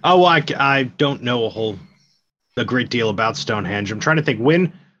 Oh, well, I don't know a great deal about Stonehenge. I'm trying to think,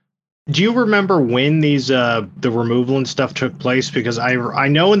 when do you remember when these the removal and stuff took place? Because I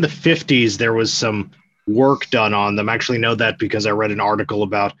know in the 50s there was some work done on them. I actually know that because I read an article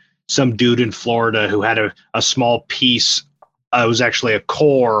about some dude in Florida who had a small piece. It was actually a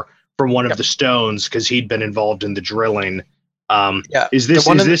core from one of the stones because he'd been involved in the drilling. Is this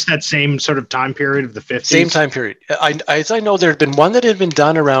that same sort of time period of the 50s? Same time period. As I know, there had been one that had been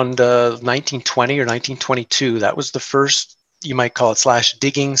done around 1920 or 1922. That was the first, you might call it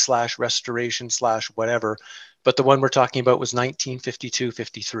 /digging /restoration /whatever. But the one we're talking about was 1952,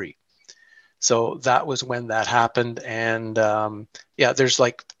 53. So that was when that happened. And there's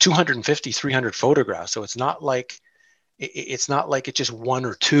like 250, 300 photographs. So it's not like it's just one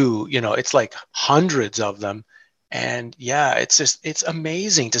or two, it's like hundreds of them. And it's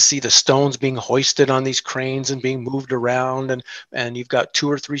amazing to see the stones being hoisted on these cranes and being moved around, and you've got 2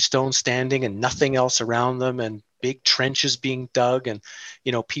 or 3 stones standing and nothing else around them, and big trenches being dug, and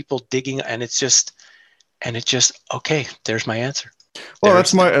people digging, and it's just okay, there's my answer. Well,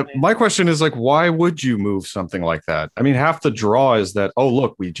 that's my question is, like, why would you move something like that? I mean, half the draw is that, oh,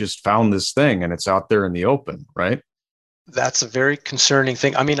 look, we just found this thing and it's out there in the open, right? That's a very concerning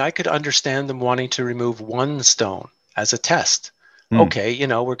thing. I mean, I could understand them wanting to remove one stone as a test. Okay,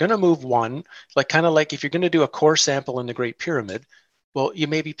 we're going to move one, like kind of like if you're going to do a core sample in the Great Pyramid, Well, you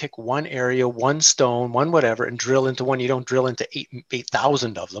maybe pick one area, one stone, one whatever, and drill into one. You don't drill into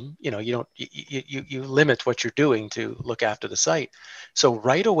 8,000 of them. You know, you don't, you limit what you're doing to look after the site. So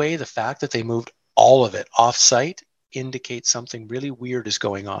right away, the fact that they moved all of it off site indicates something really weird is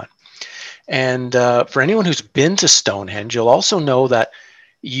going on. And for anyone who's been to Stonehenge, you'll also know that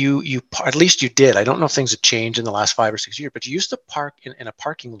you at least you did. I don't know if things have changed in the last 5 or 6 years, but you used to park in a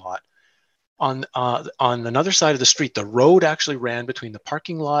parking lot on another side of the street. The road actually ran between the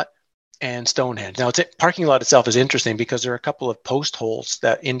parking lot and Stonehenge. Now, parking lot itself is interesting because there are a couple of post holes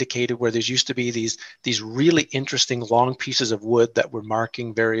that indicated where there used to be these really interesting long pieces of wood that were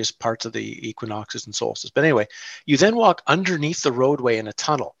marking various parts of the equinoxes and solstices. But anyway, you then walk underneath the roadway in a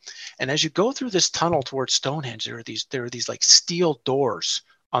tunnel, and as you go through this tunnel towards Stonehenge, there are these like steel doors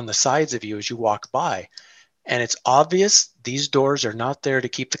on the sides of you as you walk by, and it's obvious these doors are not there to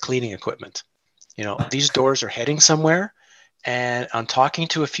keep the cleaning equipment. You know, these doors are heading somewhere. And I'm talking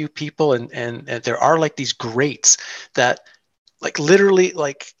to a few people, and there are like these grates that, like literally,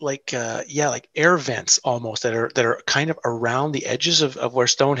 like air vents almost that are kind of around the edges of where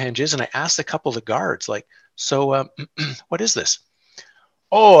Stonehenge is. And I asked a couple of the guards, like, so what is this?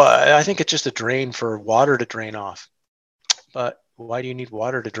 Oh, I think it's just a drain for water to drain off. But why do you need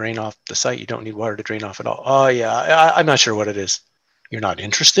water to drain off the site? You don't need water to drain off at all. Oh yeah, I'm not sure what it is. You're not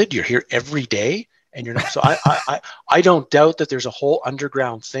interested? You're here every day? And you're not. So I don't doubt that there's a whole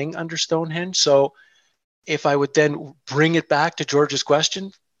underground thing under Stonehenge. So if I would then bring it back to George's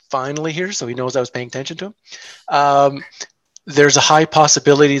question, finally here, so he knows I was paying attention to him, there's a high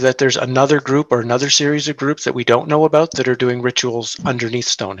possibility that there's another group or another series of groups that we don't know about that are doing rituals underneath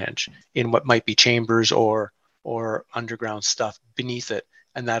Stonehenge in what might be chambers or underground stuff beneath it.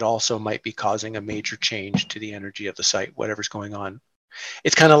 And that also might be causing a major change to the energy of the site, whatever's going on.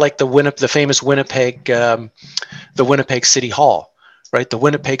 It's kind of like the famous Winnipeg, the Winnipeg City Hall, right? The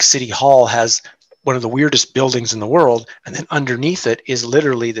Winnipeg City Hall has one of the weirdest buildings in the world, and then underneath it is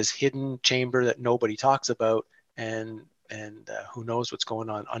literally this hidden chamber that nobody talks about, and who knows what's going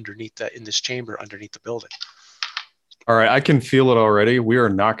on underneath that, in this chamber underneath the building. All right, I can feel it already. We are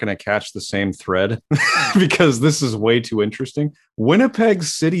not going to catch the same thread because this is way too interesting. Winnipeg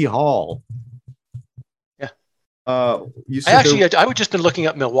City Hall. I would just been looking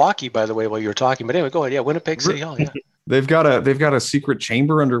up Milwaukee, by the way, while you were talking. But anyway, go ahead. Yeah, Winnipeg City Hall. Yeah, they've got a secret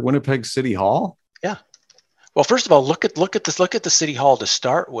chamber under Winnipeg City Hall. Yeah. Well, first of all, look at this. Look at the City Hall to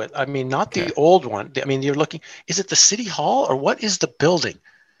start with. I mean, not the old one. I mean, you're looking. Is it the City Hall or what is the building?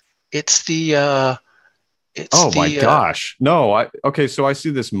 It's the. My gosh! No, okay. So I see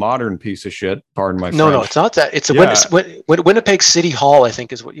this modern piece of shit. Pardon my French. No, it's not that. It's a Winnipeg City Hall, I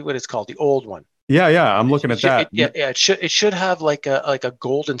think, is what it's called. The old one. Yeah. I'm looking at that. It should have like a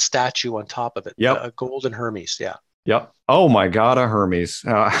golden statue on top of it. Yeah, a golden Hermes. Yeah. Yep. Oh my God, a Hermes.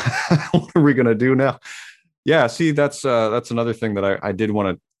 What are we gonna do now? Yeah. See, that's another thing that I did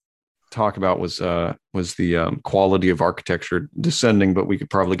want to talk about was the quality of architecture descending, but we could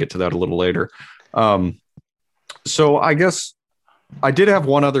probably get to that a little later. So I guess I did have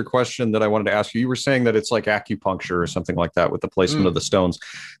one other question that I wanted to ask you. You were saying that it's like acupuncture or something like that with the placement of the stones.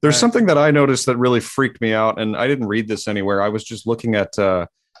 There's something that I noticed that really freaked me out, and I didn't read this anywhere. I was just looking at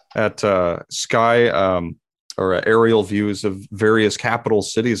sky or aerial views of various capital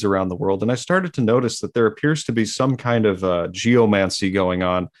cities around the world, and I started to notice that there appears to be some kind of geomancy going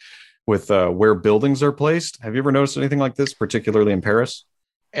on with where buildings are placed. Have you ever noticed anything like this, particularly in Paris?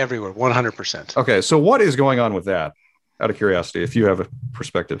 Everywhere, 100%. Okay, so what is going on with that? Out of curiosity, if you have a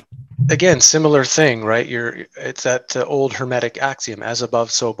perspective. Again, similar thing, right? It's that old Hermetic axiom: as above,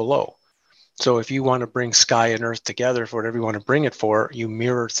 so below. So if you want to bring sky and earth together for whatever you want to bring it for, you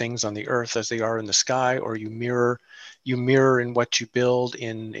mirror things on the earth as they are in the sky, or you mirror in what you build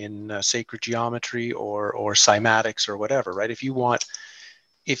in sacred geometry or cymatics or whatever, right? If you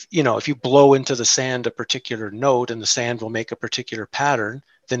blow into the sand a particular note and the sand will make a particular pattern,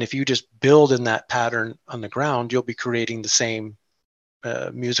 then if you just build in that pattern on the ground, you'll be creating the same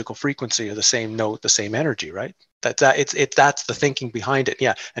musical frequency or the same note, the same energy, right? That's the thinking behind it.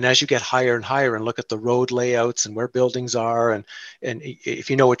 Yeah. And as you get higher and higher and look at the road layouts and where buildings are, and if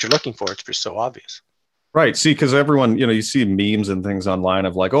you know what you're looking for, it's just so obvious. Right. See, because everyone, you see memes and things online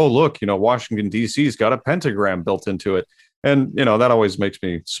of like, oh, look, Washington, D.C.'s got a pentagram built into it. And, that always makes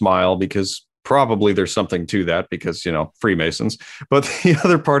me smile because probably there's something to that because, Freemasons. But the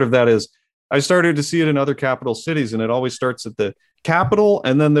other part of that is I started to see it in other capital cities, and it always starts at the capital.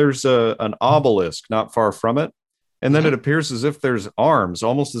 And then there's an obelisk not far from it. And then it appears as if there's arms,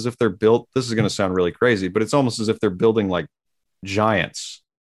 almost as if they're built. This is going to sound really crazy, but it's almost as if they're building like giants.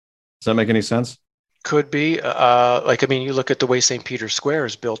 Does that make any sense? Could be. Like, I mean, you look at the way St. Peter's Square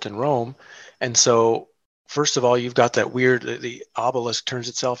is built in Rome. And so, first of all, you've got that weird, the obelisk turns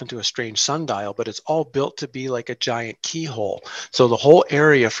itself into a strange sundial, but it's all built to be like a giant keyhole. So the whole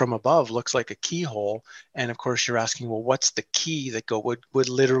area from above looks like a keyhole. And of course, you're asking, well, what's the key that would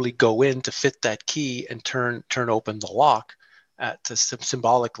literally go in to fit that key and turn open the lock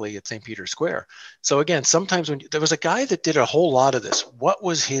symbolically at St. Peter's Square? So again, sometimes when there was a guy that did a whole lot of this. What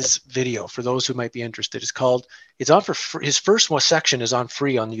was his video for those who might be interested? It's on for his first one section is on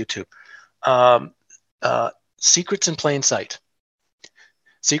free on YouTube. Secrets in Plain Sight.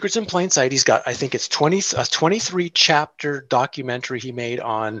 Secrets in Plain Sight. He's got, I think it's 23 chapter documentary he made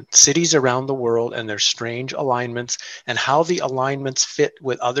on cities around the world and their strange alignments and how the alignments fit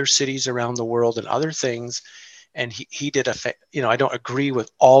with other cities around the world and other things. And he did I don't agree with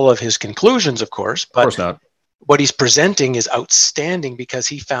all of his conclusions, of course, but Of course not. what he's presenting is outstanding because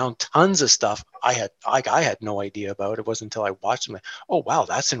he found tons of stuff I had no idea about. It wasn't until I watched him, like, oh wow,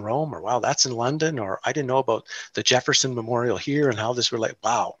 that's in Rome, or wow, that's in London, or I didn't know about the Jefferson Memorial here and how this relate.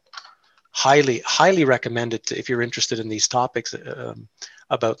 Wow, highly recommended if you're interested in these topics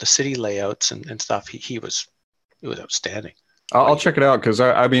about the city layouts and stuff. It was outstanding. I'll check it out because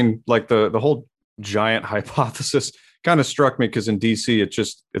I mean, like the whole giant hypothesis kind of struck me because in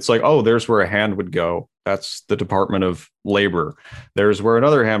DC it's like, oh, there's where a hand would go. That's the Department of Labor. There's where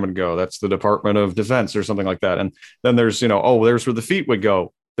another hand would go. That's the Department of Defense or something like that. And then there's, there's where the feet would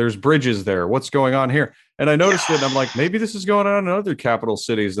go. There's bridges there. What's going on here? And I noticed it and I'm like, maybe this is going on in other capital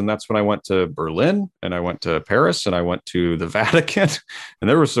cities. And that's when I went to Berlin and I went to Paris and I went to the Vatican and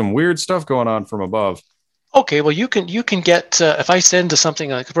there was some weird stuff going on from above. Okay, well, you can get if I send to something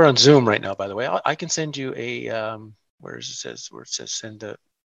like, we're on Zoom right now, by the way, I can send you a where it says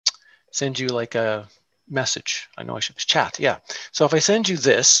send you like a message. I know I should chat. Yeah. So if I send you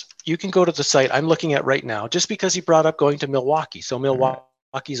this, you can go to the site I'm looking at right now, just because he brought up going to Milwaukee. So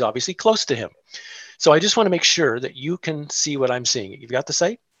Milwaukee's obviously close to him. So I just want to make sure that you can see what I'm seeing. You've got the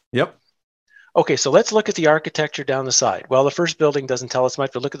site? Yep. Okay, so let's look at the architecture down the side. Well, the first building doesn't tell us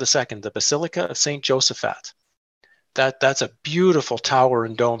much, but look at the second, the Basilica of St. Josaphat. That's a beautiful tower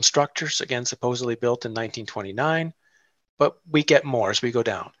and dome structures, again, supposedly built in 1929, but we get more as we go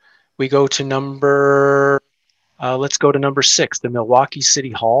down. We go to let's go to number 6, the Milwaukee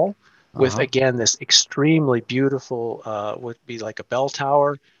City Hall, with, again, this extremely beautiful, would be like a bell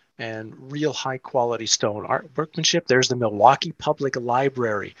tower and real high quality stone art workmanship. There's the Milwaukee Public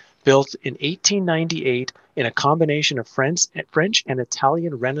Library, built in 1898 in a combination of French and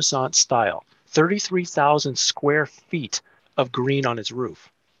Italian Renaissance style. 33,000 square feet of green on its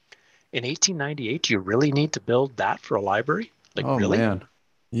roof. In 1898, do you really need to build that for a library? Like, really? Man.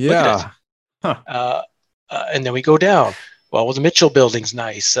 Yeah. Huh. And then we go down. Well, the Mitchell Building's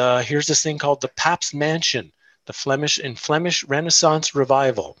nice. Here's this thing called the Pabst Mansion, the Flemish Renaissance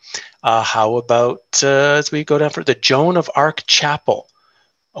Revival. How about as we go down for the Joan of Arc Chapel?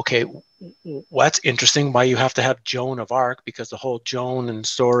 Okay, what's interesting, why you have to have Joan of Arc, because the whole Joan and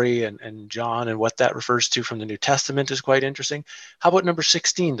story and John and what that refers to from the New Testament is quite interesting. How about number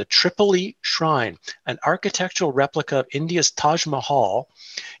 16, the Tripoli Shrine, an architectural replica of India's Taj Mahal,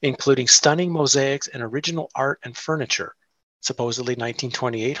 including stunning mosaics and original art and furniture. Supposedly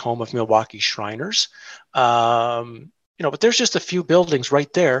 1928, home of Milwaukee Shriners. But there's just a few buildings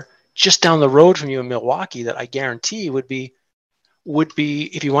right there, just down the road from you in Milwaukee, that I guarantee would be,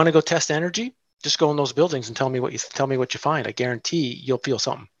 if you want to go test energy, just go in those buildings and tell me what you find. I guarantee you'll feel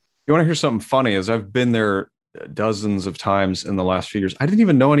something. You want to hear something funny? As I've been there dozens of times in the last few years, I didn't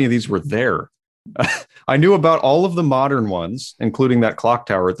even know any of these were there. I knew about all of the modern ones, including that clock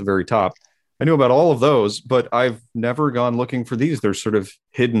tower at the very top. I knew about all of those, but I've never gone looking for these. They're sort of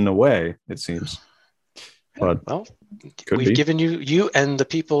hidden away, it seems. But well, we've given you and the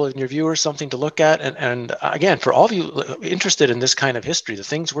people and your viewers something to look at. And again, for all of you interested in this kind of history, the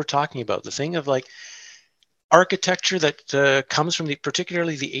things we're talking about, the thing of like architecture that comes from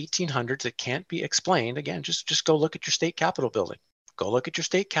particularly the 1800s that can't be explained, again, just go look at your state capitol building. Go look at your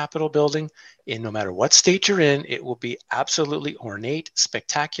state capitol building. In no matter what state you're in, it will be absolutely ornate,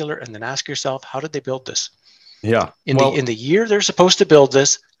 spectacular. And then ask yourself, how did they build this? Yeah. In the year they're supposed to build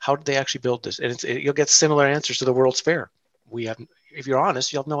this, how did they actually build this? And you'll get similar answers to the World's Fair. If you're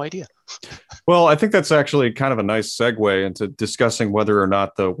honest, you'll have no idea. Well, I think that's actually kind of a nice segue into discussing whether or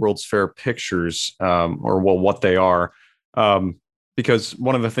not the World's Fair pictures, what they are, because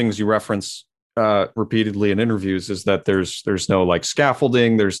one of the things you reference repeatedly in interviews is that there's no like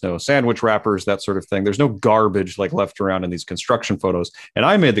scaffolding, there's no sandwich wrappers, that sort of thing. There's no garbage like left around in these construction photos. And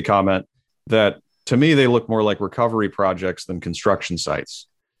I made the comment that to me, they look more like recovery projects than construction sites.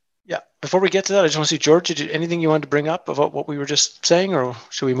 Yeah. Before we get to that, I just want to see, George, anything you wanted to bring up about what we were just saying, or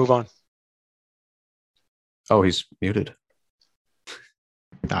should we move on? Oh, he's muted.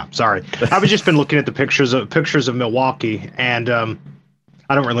 Sorry. I've just been looking at the pictures of Milwaukee, and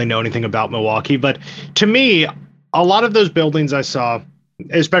I don't really know anything about Milwaukee, but to me, a lot of those buildings I saw,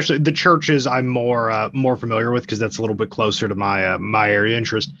 especially the churches, I'm more familiar with because that's a little bit closer to my area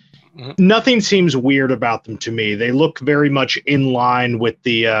interest. Mhm. Nothing seems weird about them to me. They look very much in line with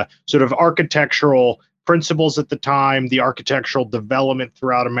the sort of architectural principles at the time, the architectural development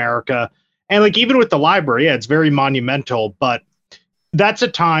throughout America, and like even with the library, yeah, it's very monumental, but that's a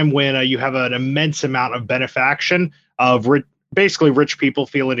time when you have an immense amount of benefaction of basically rich people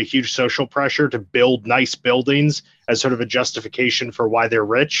feeling a huge social pressure to build nice buildings as sort of a justification for why they're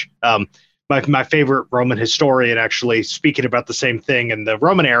rich. My favorite Roman historian actually speaking about the same thing in the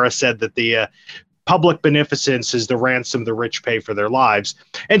Roman era said that the public beneficence is the ransom the rich pay for their lives.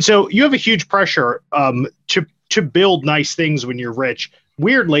 And so you have a huge pressure to build nice things when you're rich.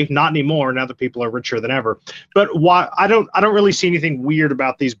 Weirdly, not anymore. Now that people are richer than ever. But why I don't really see anything weird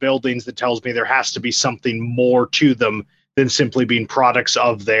about these buildings that tells me there has to be something more to them than simply being products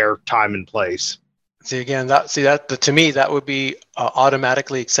of their time and place. See again, to me that would be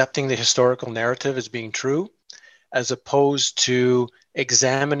automatically accepting the historical narrative as being true, as opposed to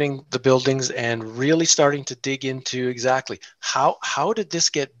examining the buildings and really starting to dig into exactly how did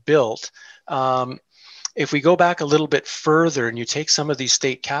this get built. If we go back a little bit further and you take some of these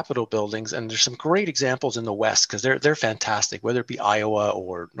state capitol buildings, and there's some great examples in the West because they're fantastic, whether it be Iowa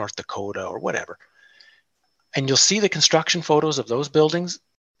or North Dakota or whatever, and you'll see the construction photos of those buildings,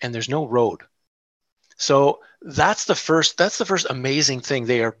 and there's no road. So that's the first amazing thing.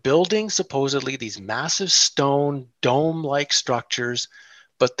 They are building supposedly these massive stone dome-like structures,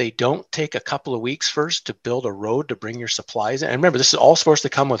 but they don't take a couple of weeks first to build a road to bring your supplies in. And remember, this is all supposed to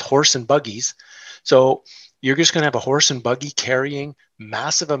come with horse and buggies. So you're just going to have a horse and buggy carrying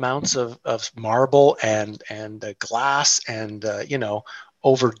massive amounts of marble and glass and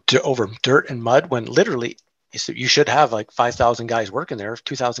over dirt and mud, when literally you should have like 5,000 guys working there,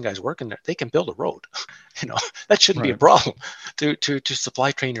 2,000 guys working there. They can build a road. That shouldn't be a problem to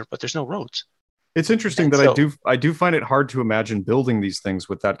supply train your, but there's no roads. It's interesting And that so, I do find it hard to imagine building these things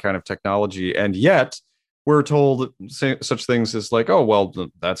with that kind of technology, and yet we're told such things as like, oh well,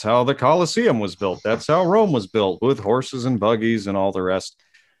 that's how the Colosseum was built, that's how Rome was built, with horses and buggies and all the rest.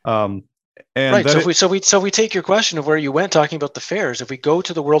 And right. So we take your question of where you went talking about the fairs. If we go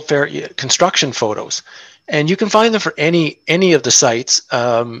to the World Fair construction photos, and you can find them for any of the sites.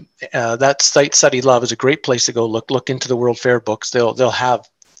 That site Study Love is a great place to go look into the World Fair books. They'll have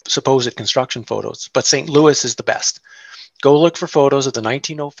supposed construction photos, but St. Louis is the best. Go look for photos of the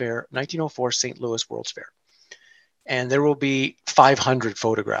 1904 St. Louis World's Fair, and there will be 500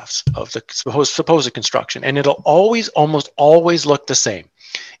 photographs of the supposed construction, and it'll almost always look the same.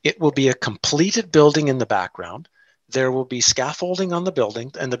 It will be a completed building in the background. There will be scaffolding on the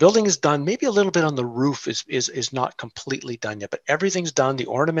building, and the building is done. Maybe a little bit on the roof is not completely done yet, but everything's done. The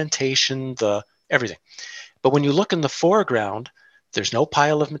ornamentation, everything. But when you look in the foreground, there's no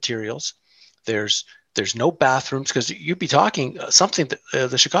pile of materials. There's no bathrooms, because you'd be talking something that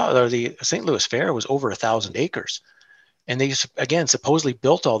the Chicago or the St. Louis Fair was over 1,000 acres, and they again supposedly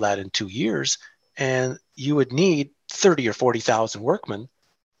built all that in 2 years, and you would need 30 or 40,000 workmen.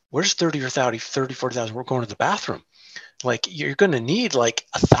 Where's 30 or 40,000 we're going to the bathroom? Like, you're going to need like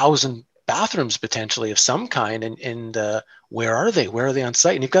 1,000 bathrooms potentially of some kind. And where are they? Where are they on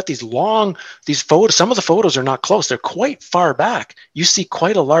site? And you've got these photos. Some of the photos are not close. They're quite far back. You see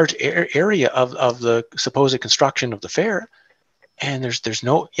quite a large area of the supposed construction of the fair. And there's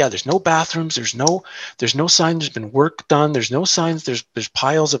no bathrooms. There's no sign there's been work done. There's no signs. There's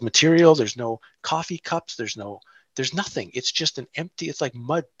piles of material. There's no coffee cups. There's nothing. It's just an empty, it's like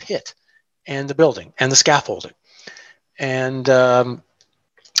mud pit, and the building and the scaffolding. And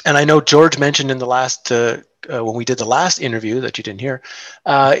I know George mentioned in the last, when we did the last interview that you didn't hear,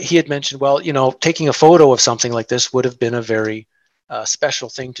 he had mentioned, well, taking a photo of something like this would have been a very special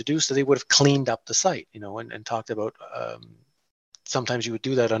thing to do. So they would have cleaned up the site, and talked about, sometimes you would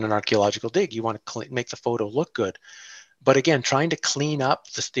do that on an archaeological dig. You want to make the photo look good. But again, trying to clean up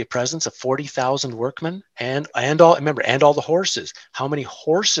the presence of 40,000 workmen and all the horses. How many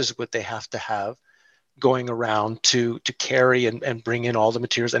horses would they have to have going around to carry and bring in all the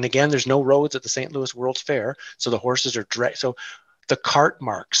materials? And again, there's no roads at the St. Louis World's Fair, so the horses are so the cart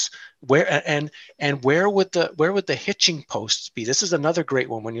marks, where would the hitching posts be? This is another great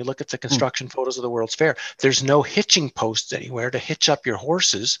one. When you look at the construction photos of the World's Fair, there's no hitching posts anywhere to hitch up your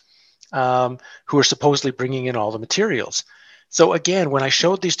horses, who are supposedly bringing in all the materials. So again, when I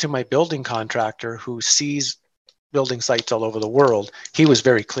showed these to my building contractor who sees building sites all over the world, he was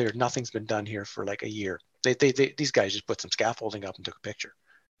very clear. Nothing's been done here for like a year. These guys just put some scaffolding up and took a picture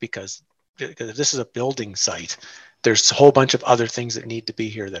because if this is a building site, there's a whole bunch of other things that need to be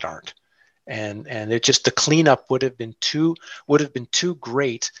here that aren't. And it just, the cleanup would have been too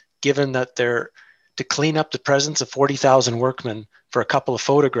great, given that to clean up the presence of 40,000 workmen for a couple of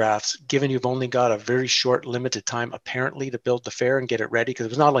photographs, given you've only got a very short limited time apparently to build the fair and get it ready, because it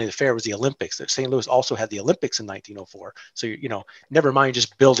was not only the fair, it was the Olympics. St. Louis also had the Olympics in 1904. So never mind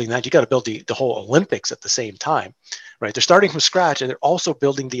just building that, you got to build the whole Olympics at the same time, right? They're starting from scratch and they're also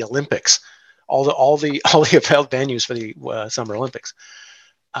building the Olympics, all the available venues for the Summer Olympics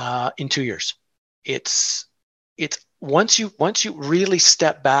in 2 years. It's once you really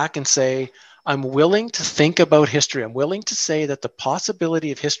step back and say, I'm willing to think about history. I'm willing to say that the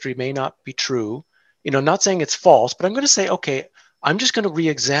possibility of history may not be true. Not saying it's false, but I'm going to say, okay, I'm just going to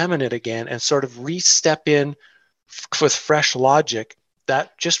re-examine it again and sort of re-step in with fresh logic.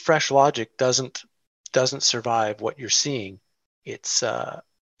 That just fresh logic doesn't survive what you're seeing. It's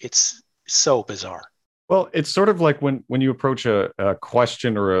so bizarre. Well, it's sort of like when you approach a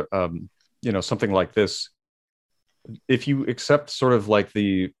question or something like this, if you accept sort of like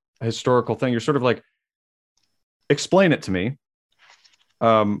the historical thing, you're sort of like, explain it to me,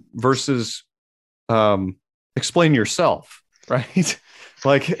 versus explain yourself, right?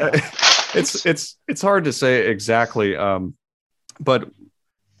 Like it's hard to say exactly, but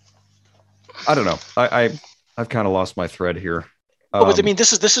I don't know. I've kind of lost my thread here. But I mean,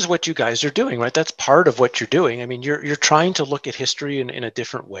 this is what you guys are doing, right? That's part of what you're doing. I mean, you're trying to look at history in a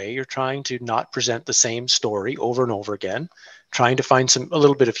different way. You're trying to not present the same story over and over again, trying to find a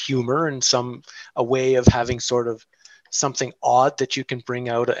little bit of humor and a way of having sort of something odd that you can bring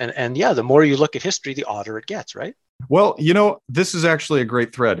out. And yeah, the more you look at history, the odder it gets, right? Well, this is actually a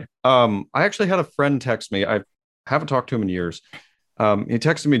great thread. I actually had a friend text me. I haven't talked to him in years. He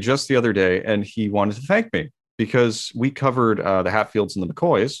texted me just the other day and he wanted to thank me, because we covered the Hatfields and the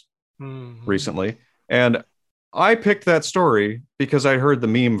McCoys recently. And I picked that story because I heard the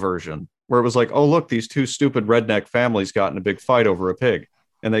meme version where it was like, oh, look, these two stupid redneck families got in a big fight over a pig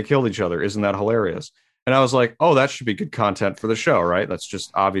and they killed each other. Isn't that hilarious? And I was like, oh, that should be good content for the show, right? That's just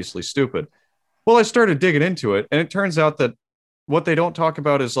obviously stupid. Well, I started digging into it, and it turns out that what they don't talk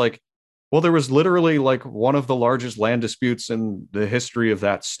about is like, well, there was literally like one of the largest land disputes in the history of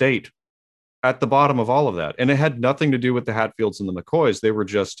that state at the bottom of all of that. And it had nothing to do with the Hatfields and the McCoys. They were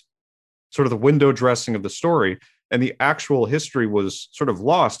just sort of the window dressing of the story, and the actual history was sort of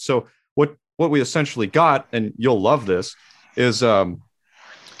lost. So what we essentially got, and you'll love this, is the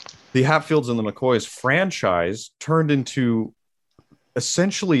Hatfields and the McCoys franchise turned into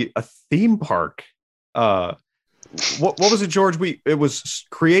essentially a theme park. What was it, George? It was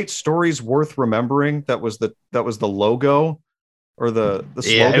create stories worth remembering. That was the logo, or the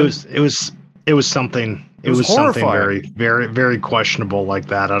slogan. Yeah, it was something. It was something very, very, very questionable like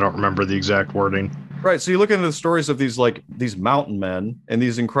that. I don't remember the exact wording. Right. So you look into the stories of these mountain men and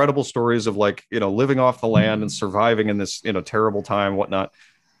these incredible stories of living off the land and surviving in this, terrible time, whatnot.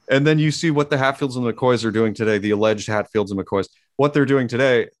 And then you see what the Hatfields and the McCoys are doing today, the alleged Hatfields and McCoys, what they're doing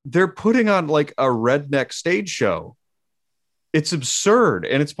today. They're putting on like a redneck stage show. It's absurd.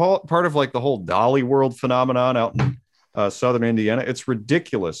 And it's part of like the whole Dolly World phenomenon out in Southern Indiana. It's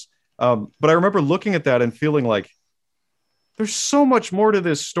ridiculous. But I remember looking at that and feeling like there's so much more to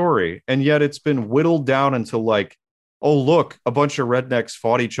this story. And yet it's been whittled down into like, oh, look, a bunch of rednecks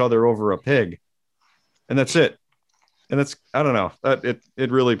fought each other over a pig. And that's it. And that's, I don't know,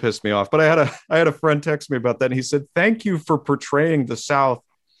 it really pissed me off. But I had a friend text me about that. And he said, thank you for portraying the South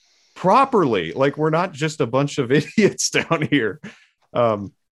properly. Like, we're not just a bunch of idiots down here.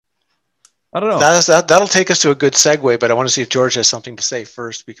 I don't know. That'll take us to a good segue, but I want to see if George has something to say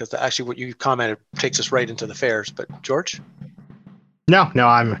first, because actually what you commented takes us right into the fairs. But George? No,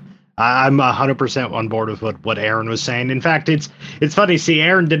 I'm 100% on board with what Aaron was saying. In fact, it's funny. See,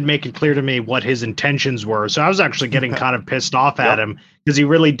 Aaron didn't make it clear to me what his intentions were, so I was actually getting kind of pissed off at him, because he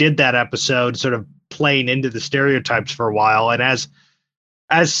really did that episode sort of playing into the stereotypes for a while. And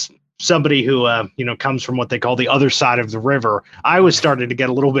as somebody who comes from what they call the other side of the river, I was starting to get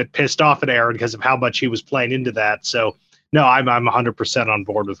a little bit pissed off at Aaron because of how much he was playing into that. So no, I'm 100% on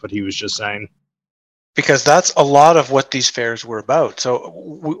board with what he was just saying. Because that's a lot of what these fairs were about. So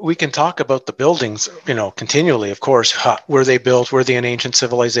we can talk about the buildings, continually, of course. Were they built? Were they an ancient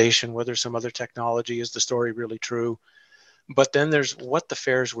civilization? Were there some other technology? Is the story really true? But then there's what the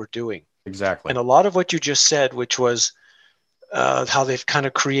fairs were doing. Exactly. And a lot of what you just said, which was how they've kind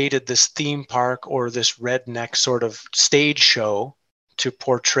of created this theme park or this redneck sort of stage show to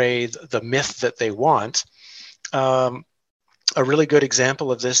portray the myth that they want. A really good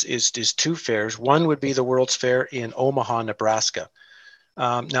example of this is two fairs. One would be the World's Fair in Omaha, Nebraska.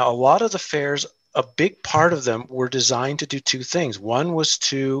 Now, a lot of the fairs, a big part of them were designed to do two things. One was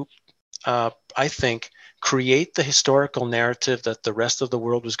to, I think, create the historical narrative that the rest of the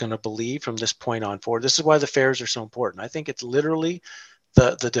world was going to believe from this point on forward. This is why the fairs are so important. I think it's literally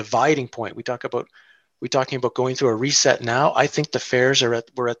the dividing point. We're talking about going through a reset now. I think the fairs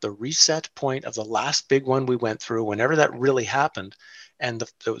we're at the reset point of the last big one we went through, whenever that really happened. And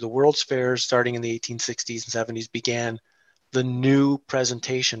the World's Fairs starting in the 1860s and 70s began the new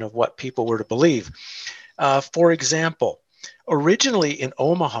presentation of what people were to believe. For example, originally in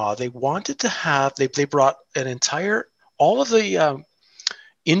Omaha, they wanted to have, they brought all of the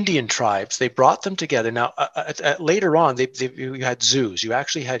Indian tribes, they brought them together. Now, later on, you had zoos. You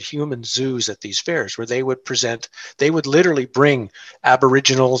actually had human zoos at these fairs where they would literally bring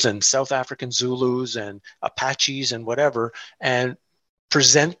Aboriginals and South African Zulus and Apaches and whatever, and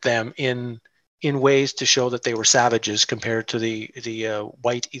present them in ways to show that they were savages compared to the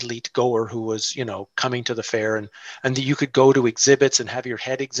white elite goer who was, coming to the fair, and you could go to exhibits and have your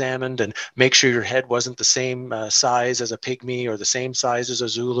head examined and make sure your head wasn't the same size as a pygmy or the same size as a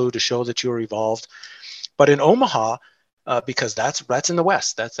Zulu to show that you were evolved. But in Omaha, because that's in the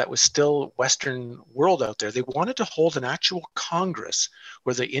West, that was still Western world out there, they wanted to hold an actual Congress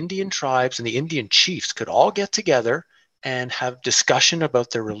where the Indian tribes and the Indian chiefs could all get together and have discussion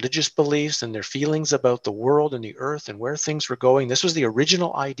about their religious beliefs and their feelings about the world and the earth and where things were going. This was the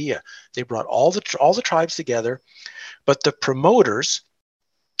original idea. They brought all the tribes together, but the promoters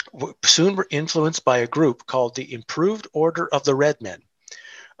soon were influenced by a group called the Improved Order of the Red Men,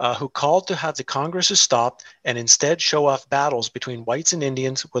 who called to have the Congresses stopped and instead show off battles between whites and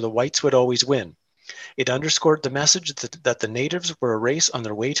Indians where the whites would always win. It underscored the message that the natives were a race on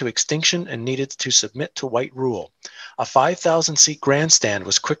their way to extinction and needed to submit to white rule. A 5,000-seat grandstand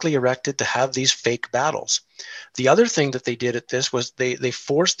was quickly erected to have these fake battles. The other thing that they did at this was they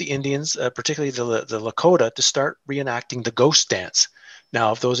forced the Indians, particularly the Lakota, to start reenacting the ghost dance.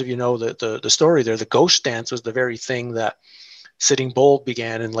 Now, if those of you know the story there, the ghost dance was the very thing that Sitting Bull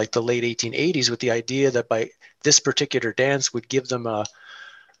began in like the late 1880s with the idea that by this particular dance would give them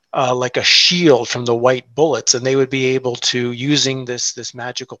like a shield from the white bullets, and they would be able to, using this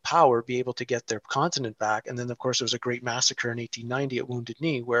magical power, be able to get their continent back. And then, of course, there was a great massacre in 1890 at Wounded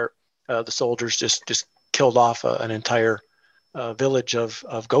Knee, where the soldiers just killed off an entire village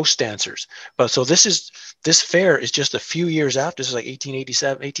of ghost dancers. But so this fair is just a few years after. This is like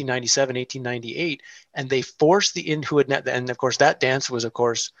 1897, 1898, and they forced the and of course that dance was, of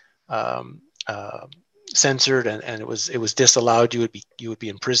course, censored and it was disallowed. You would be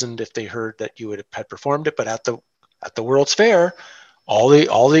imprisoned if they heard that you had performed it. But at the World's Fair, all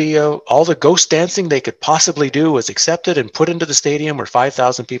the ghost dancing they could possibly do was accepted and put into the stadium where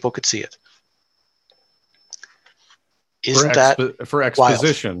 5,000 people could see it. Isn't that for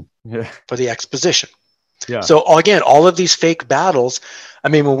exposition? Wild? Yeah, for the exposition. Yeah. So again, all of these fake battles. I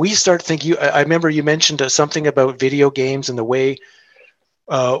mean, when we start thinking, I remember you mentioned something about video games and the way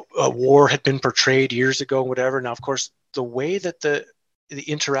a war had been portrayed years ago, whatever. Now, of course, the way that the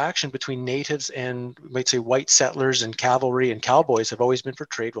interaction between natives and, we might say, white settlers and cavalry and cowboys have always been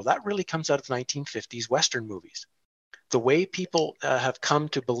portrayed, well, that really comes out of 1950s Western movies. The way people have come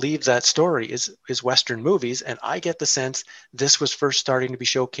to believe that story is Western movies, and I get the sense this was first starting to be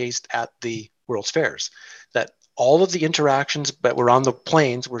showcased at the World's Fairs, that all of the interactions that were on the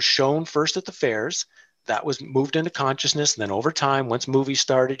plains were shown first at the fairs. That was moved into consciousness, and then over time, once movies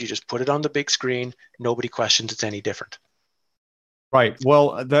started, you just put it on the big screen. Nobody questions it's any different. Right.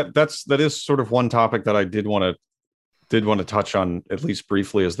 Well, that is sort of one topic that I did want to touch on, at least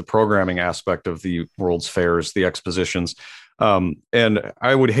briefly, is the programming aspect of the World's Fairs, the expositions. And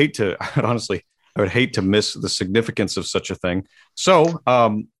I would hate to miss the significance of such a thing.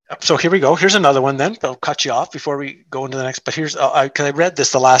 So here we go. Here's another one then. I'll cut you off before we go into the next. But here's, because I read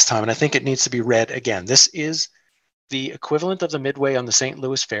this the last time, and I think it needs to be read again. This is the equivalent of the Midway on the St.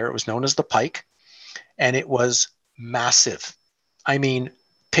 Louis Fair. It was known as the Pike, and it was massive. I mean,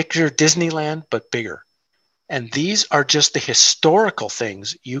 picture Disneyland, but bigger. And these are just the historical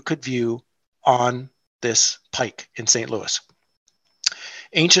things you could view on this Pike in St. Louis.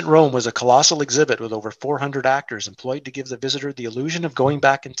 Ancient Rome was a colossal exhibit with over 400 actors employed to give the visitor the illusion of going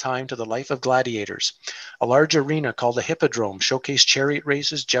back in time to the life of gladiators. A large arena called the Hippodrome showcased chariot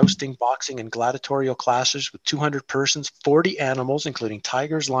races, jousting, boxing, and gladiatorial classes with 200 persons, 40 animals, including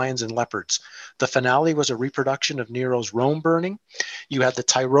tigers, lions, and leopards. The finale was a reproduction of Nero's Rome burning. You had the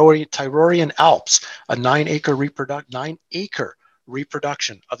Tyrolean Alps, a 9-acre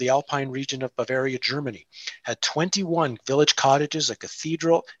reproduction of the Alpine region of Bavaria, Germany, had 21 village cottages, a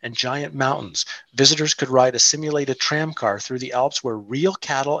cathedral, and giant mountains. Visitors could ride a simulated tram car through the Alps where real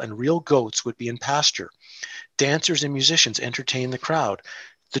cattle and real goats would be in pasture. Dancers and musicians entertained the crowd.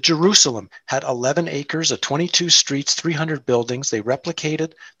 The Jerusalem had 11 acres, 22 streets, 300 buildings. They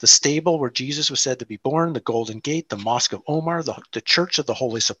replicated the stable where Jesus was said to be born, the Golden Gate, the Mosque of Omar, the Church of the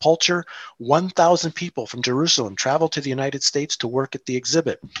Holy Sepulchre. 1,000 people from Jerusalem traveled to the United States to work at the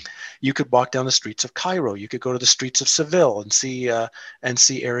exhibit. You could walk down the streets of Cairo. You could go to the streets of Seville and see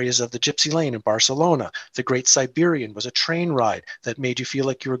areas of the Gypsy Lane in Barcelona. The Great Siberian was a train ride that made you feel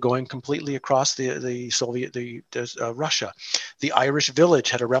like you were going completely across Russia. The Irish Village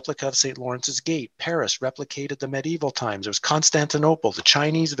had a replica of St. Lawrence's Gate. Paris replicated the medieval times. There was Constantinople, the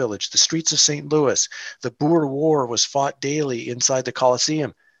Chinese Village, the streets of St. Louis. The Boer War was fought daily inside the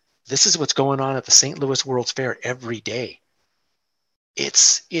Colosseum. This is what's going on at the St. Louis World's Fair every day.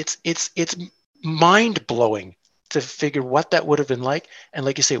 It's mind-blowing to figure what that would have been like, and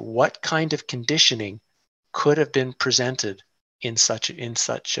like you say, what kind of conditioning could have been presented in such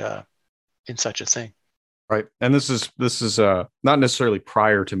a thing. Right. And this is not necessarily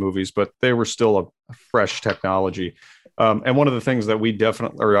prior to movies, but they were still a fresh technology. And one of the things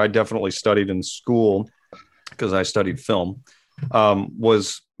that I definitely studied in school, because I studied film,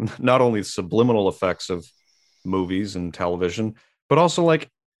 was not only the subliminal effects of movies and television, but also like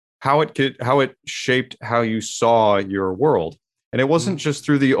how it shaped how you saw your world. And it wasn't just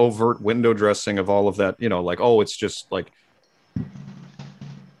through the overt window dressing of all of that, like, oh, it's just like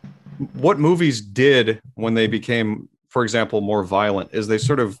what movies did when they became, for example, more violent is they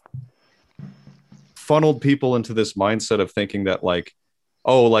sort of funneled people into this mindset of thinking that like,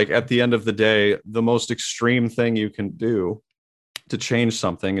 oh, like at the end of the day, the most extreme thing you can do to change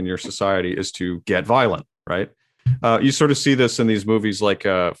something in your society is to get violent, right? You sort of see this in these movies like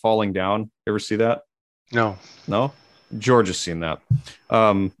Falling Down. You ever see that? No. George has seen that.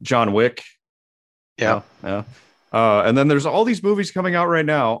 John Wick. Yeah. Yeah. And then there's all these movies coming out right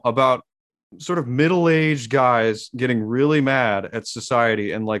now about sort of middle-aged guys getting really mad at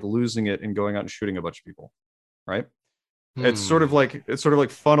society and like losing it and going out and shooting a bunch of people, right? It's sort of like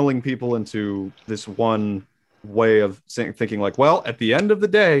funneling people into this one way of thinking like, well, at the end of the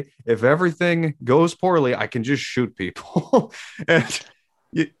day, if everything goes poorly, I can just shoot people. And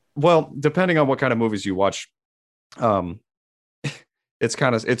well, depending on what kind of movies you watch,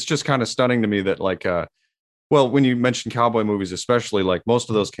 it's just kind of stunning to me that like well, when you mention cowboy movies, especially, like most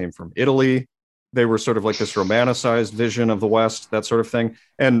of those came from Italy. They were sort of like this romanticized vision of the West, that sort of thing.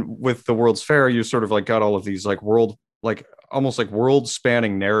 And with the World's Fair, you sort of like got all of these like almost like world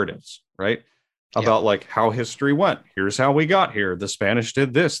spanning narratives, right? About like how history went. Here's how we got here. The Spanish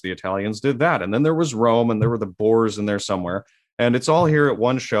did this. The Italians did that. And then there was Rome and there were the Boers in there somewhere. And it's all here at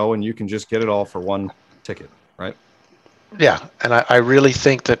one show and you can just get it all for one ticket, right? Yeah, and I really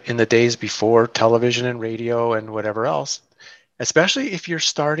think that in the days before television and radio and whatever else, especially if you're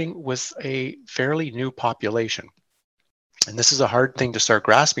starting with a fairly new population, and this is a hard thing to start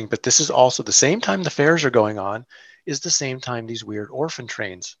grasping, but this is also the same time the fairs are going on is the same time these weird orphan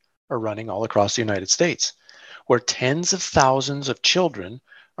trains are running all across the United States, where tens of thousands of children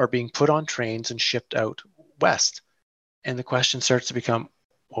are being put on trains and shipped out west. And the question starts to become,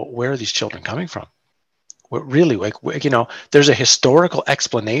 well, where are these children coming from? Really, like, there's a historical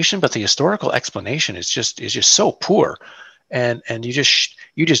explanation, but the historical explanation is just so poor, and you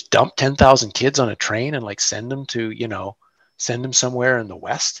just dump 10,000 kids on a train and like send them somewhere in the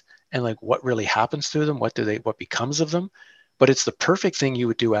West, and like what really happens to them? What becomes of them? But it's the perfect thing you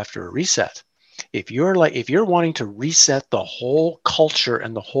would do after a reset. If you're wanting to reset the whole culture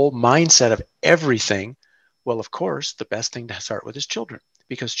and the whole mindset of everything, well, of course, the best thing to start with is children,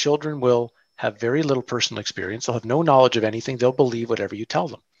 because children will have very little personal experience. They'll have no knowledge of anything. They'll believe whatever you tell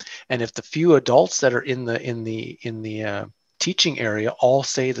them. And if the few adults that are in the teaching area all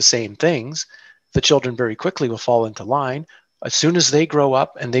say the same things, the children very quickly will fall into line. As soon as they grow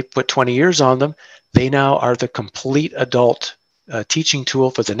up and they put 20 years on them, they now are the complete adult teaching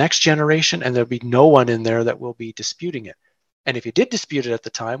tool for the next generation, and there'll be no one in there that will be disputing it. And if you did dispute it at the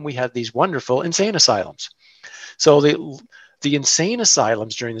time, we had these wonderful insane asylums. So the insane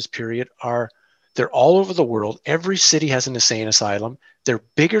asylums during this period are They're all over the world. Every city has an insane asylum. They're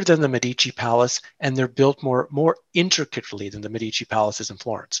bigger than the Medici Palace, and they're built more intricately than the Medici Palaces in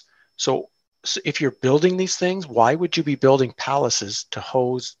Florence. So if you're building these things, why would you be building palaces to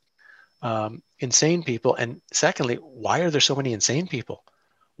house insane people? And secondly, why are there so many insane people?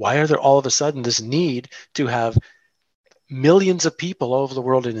 Why are there all of a sudden this need to have millions of people all over the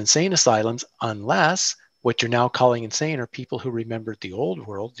world in insane asylums, unless what you're now calling insane are people who remembered the old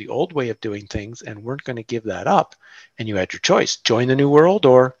world, the old way of doing things, and weren't going to give that up? And you had your choice: join the new world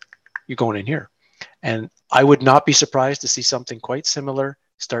or you're going in here. And I would not be surprised to see something quite similar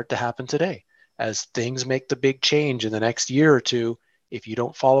start to happen today. As things make the big change in the next year or two, if you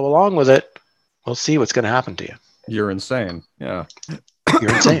don't follow along with it, we'll see what's going to happen to you. You're insane. Yeah.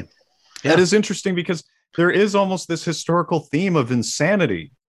 You're insane. That is interesting because there is almost this historical theme of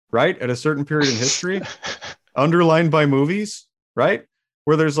insanity, right? At a certain period in history, underlined by movies, right?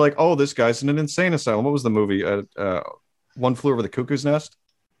 Where there's like, oh, this guy's in an insane asylum. What was the movie? One Flew Over the Cuckoo's Nest.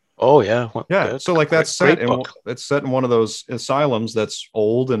 Oh yeah. Well, yeah. So like that's set in one of those asylums that's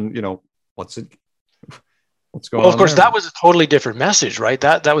old, and what's going on? Well, of course, there? that was a totally different message, right?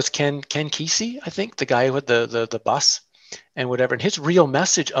 That was Ken Kesey, I think, the guy with the bus and whatever. And his real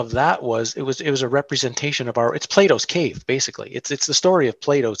message of that was it was a representation of it's Plato's cave, basically. It's the story of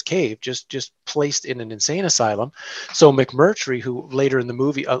Plato's cave, just placed in an insane asylum. So McMurtry, who later in the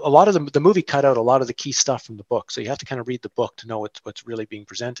movie, a lot of the movie cut out a lot of the key stuff from the book, so you have to kind of read the book to know what's really being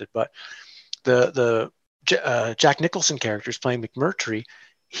presented. But the Jack Nicholson character is playing McMurtry.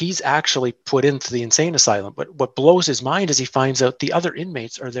 He's actually put into the insane asylum. But what blows his mind is he finds out the other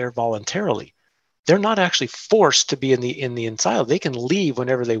inmates are there voluntarily. They're not actually forced to be in the asylum. They can leave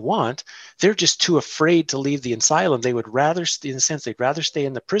whenever they want. They're just too afraid to leave the asylum. They would rather, in a sense, they'd rather stay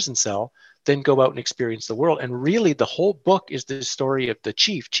in the prison cell than go out and experience the world. And really, the whole book is the story of the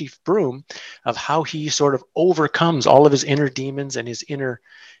Chief Broom, of how he sort of overcomes all of his inner demons and his inner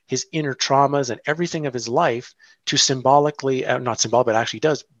traumas and everything of his life to symbolically, not symbolic, but actually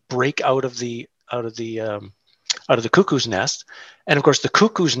does break out of the cuckoo's nest. And of course, the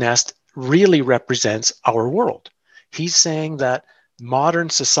cuckoo's nest really represents our world. He's saying that modern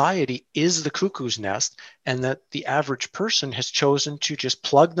society is the cuckoo's nest, and that the average person has chosen to just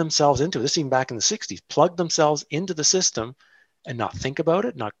plug themselves into this, even back in the 60s, plug themselves into the system and not think about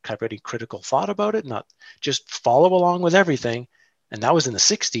it, not have any critical thought about it, not just follow along with everything. And that was in the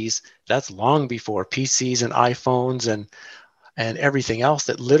 60s. That's long before PCs and iPhones and everything else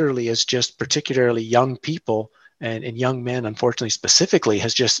that literally is just particularly young people and young men, unfortunately, specifically,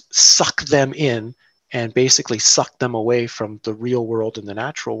 has just sucked them in and basically sucked them away from the real world and the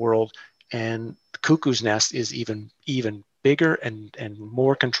natural world. And the cuckoo's nest is even bigger and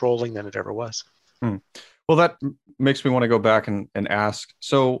more controlling than it ever was. Well, that makes me want to go back and ask.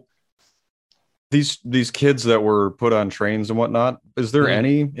 So these kids that were put on trains and whatnot, is there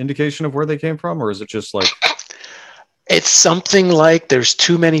any indication of where they came from, or is it just like... It's something like there's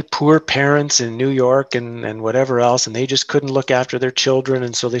too many poor parents in New York and whatever else, and they just couldn't look after their children,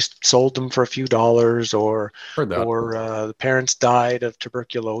 and so they sold them for a few dollars, or the parents died of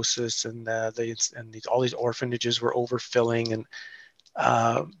tuberculosis, and all these orphanages were overfilling, and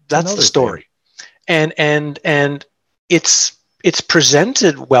that's the story. And it's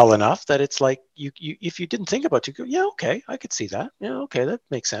presented well enough that it's like you if you didn't think about it, you go, yeah, okay, I could see that. Yeah, okay, that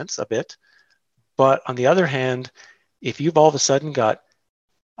makes sense a bit. But on the other hand, if you've all of a sudden got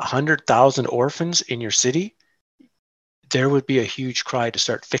 100,000 orphans in your city, there would be a huge cry to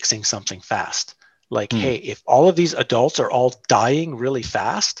start fixing something fast. Like, hey, if all of these adults are all dying really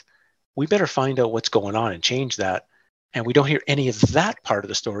fast, we better find out what's going on and change that. And we don't hear any of that part of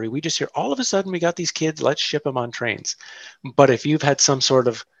the story. We just hear all of a sudden we got these kids, let's ship them on trains. But if you've had some sort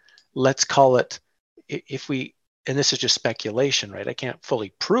of, let's call it, and this is just speculation, right? I can't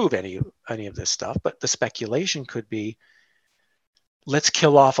fully prove any of this stuff, but the speculation could be, let's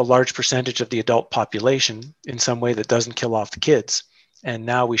kill off a large percentage of the adult population in some way that doesn't kill off the kids. And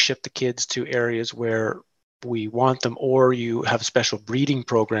now we ship the kids to areas where we want them, or you have special breeding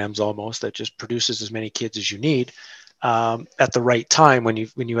programs almost that just produces as many kids as you need at the right time when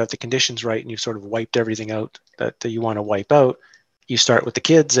you have the conditions right and you've sort of wiped everything out that you want to wipe out. You start with the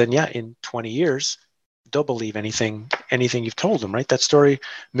kids, and in 20 years, they'll believe anything you've told them, right? That story,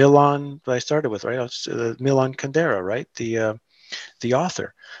 Milan, that I started with, right? Milan Kundera, right? The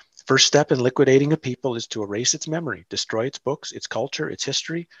author. First step in liquidating a people is to erase its memory, destroy its books, its culture, its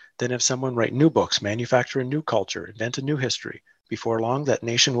history, then have someone write new books, manufacture a new culture, invent a new history. Before long, that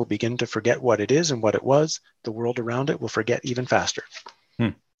nation will begin to forget what it is and what it was. The world around it will forget even faster.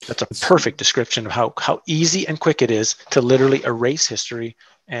 That's a perfect description of how easy and quick it is to literally erase history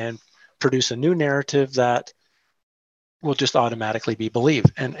and produce a new narrative that will just automatically be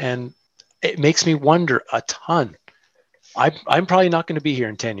believed. And it makes me wonder a ton. I'm probably not going to be here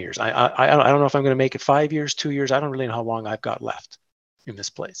in 10 years. I don't know if I'm going to make it 5 years, 2 years. I don't really know how long I've got left in this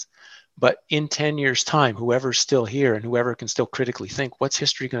place. But in 10 years' time, whoever's still here and whoever can still critically think, what's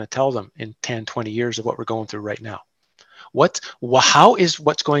history going to tell them in 10, 20 years of what we're going through right now? How is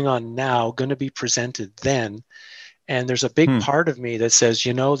what's going on now going to be presented then? And there's a big part of me that says,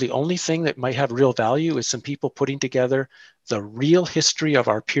 the only thing that might have real value is some people putting together the real history of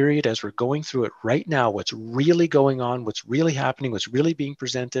our period as we're going through it right now, what's really going on, what's really happening, what's really being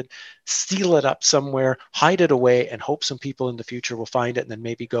presented, seal it up somewhere, hide it away, and hope some people in the future will find it and then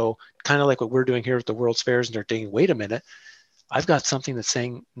maybe go kind of like what we're doing here at the World's Fairs and they're thinking, wait a minute, I've got something that's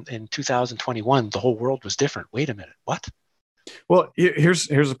saying in 2021, the whole world was different. Wait a minute, what? Well, here's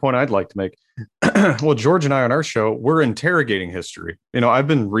a point I'd like to make. Well, George and I on our show, we're interrogating history. I've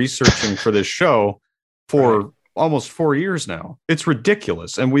been researching for this show for almost 4 years now. It's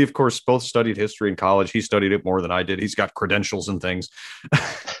ridiculous. And we, of course, both studied history in college. He studied it more than I did. He's got credentials and things.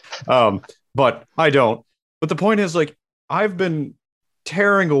 But I don't. But the point is, I've been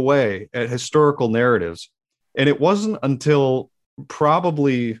tearing away at historical narratives. And it wasn't until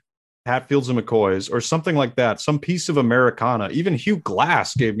probably Hatfields and McCoys or something like that, some piece of Americana. Even Hugh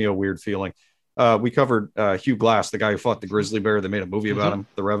Glass gave me a weird feeling. We covered Hugh Glass, the guy who fought the grizzly bear. They made a movie about him,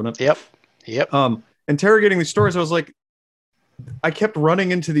 The Revenant. Yep. Interrogating these stories, I was like, I kept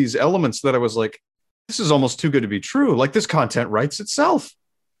running into these elements that I was like, this is almost too good to be true. Like, this content writes itself.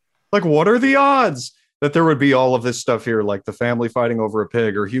 Like, what are the odds that there would be all of this stuff here, like the family fighting over a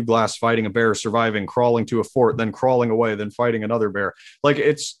pig, or Hugh Glass fighting a bear, surviving, crawling to a fort, then crawling away, then fighting another bear? Like,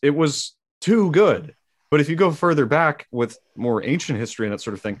 it was too good. But if you go further back with more ancient history and that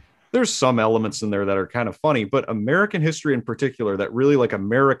sort of thing, there's some elements in there that are kind of funny. But American history in particular, that really like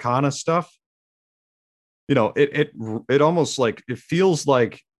Americana stuff, it almost like it feels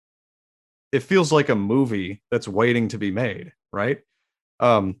like a movie that's waiting to be made, right?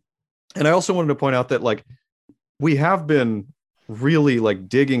 And I also wanted to point out that we have been really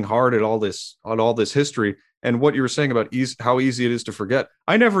digging hard at all this history, and what you were saying about how easy it is to forget.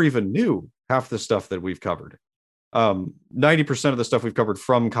 I never even knew half the stuff that we've covered. 90% of the stuff we've covered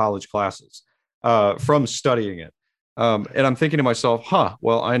from college classes, from studying it. And I'm thinking to myself,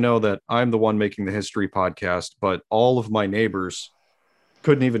 well, I know that I'm the one making the history podcast, but all of my neighbors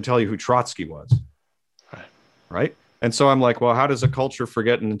couldn't even tell you who Trotsky was. Right. And so I'm like, well, how does a culture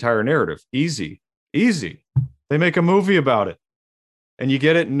forget an entire narrative? Easy. They make a movie about it and you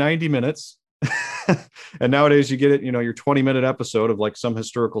get it in 90 minutes. And nowadays you get it, your 20-minute episode of some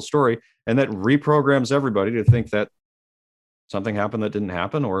historical story, and that reprograms everybody to think that something happened that didn't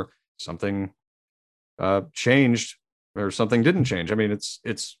happen, or something changed, or something didn't change. I mean,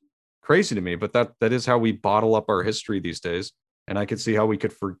 it's crazy to me, but that is how we bottle up our history these days. And I could see how we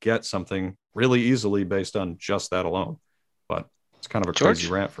could forget something really easily based on just that alone. But it's kind of a crazy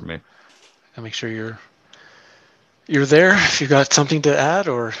rant for me. I'll make sure you're there if you've got something to add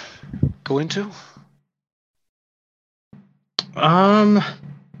or go into. Trying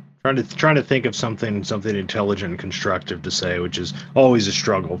to think of something intelligent and constructive to say, which is always a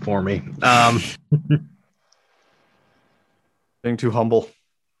struggle for me. Being too humble.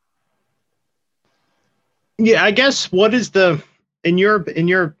 Yeah, I guess what is in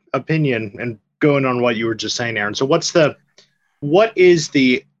your opinion, and going on what you were just saying, Aaron, so what is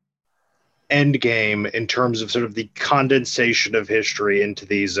the end game in terms of sort of the condensation of history into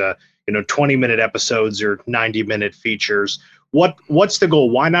these 20-minute episodes or 90-minute features? What's the goal?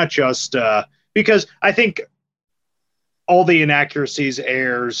 Why not just because I think all the inaccuracies,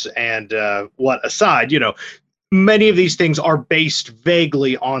 errors, and what aside, many of these things are based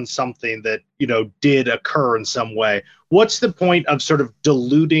vaguely on something that did occur in some way. What's the point of sort of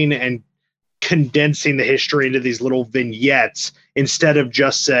diluting and condensing the history into these little vignettes instead of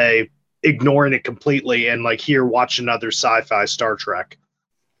just say ignoring it completely and here, watch another sci-fi Star Trek?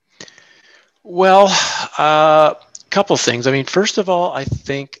 Well, a couple things. I mean, first of all, I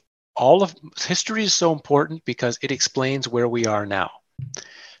think all of history is so important because it explains where we are now.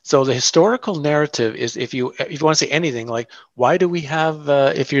 So the historical narrative is, if you want to say anything, why do we have,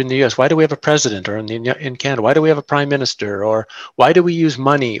 if you're in the US, why do we have a president, or in Canada, why do we have a prime minister, or why do we use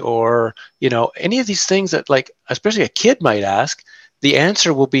money, or, any of these things that especially a kid might ask, the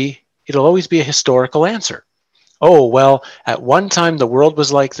answer will be, it'll always be a historical answer. Oh, well, at one time the world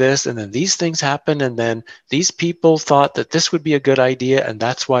was like this, and then these things happened, and then these people thought that this would be a good idea, and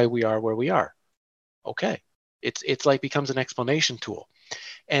that's why we are where we are. Okay. It's becomes an explanation tool.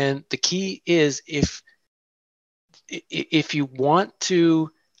 And the key is if you want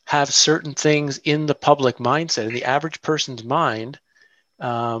to have certain things in the public mindset, in the average person's mind,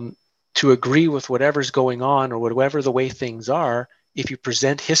 to agree with whatever's going on or whatever the way things are. If you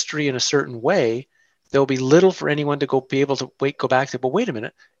present history in a certain way, there'll be little for anyone to go back to, but wait a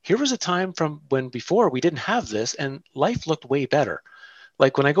minute, here was a time from when before we didn't have this and life looked way better.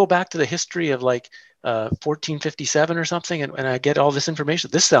 Like when I go back to the history of 1457 or something, and I get all this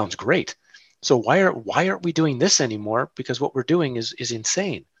information, this sounds great. So why aren't we doing this anymore? Because what we're doing is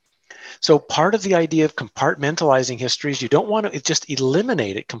insane. So part of the idea of compartmentalizing history is you don't want to just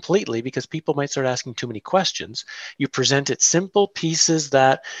eliminate it completely, because people might start asking too many questions. You present it simple pieces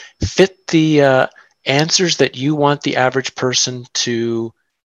that fit the answers that you want the average person to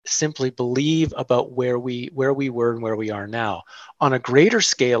simply believe about where we were and where we are now. On a greater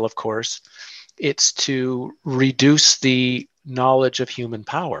scale, of course, it's to reduce the knowledge of human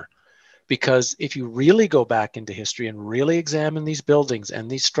power. Because if you really go back into history and really examine these buildings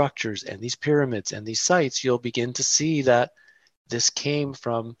and these structures and these pyramids and these sites, you'll begin to see that this came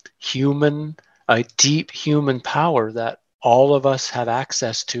from a deep human power that all of us have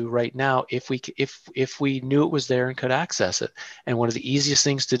access to right now if we knew it was there and could access it. And one of the easiest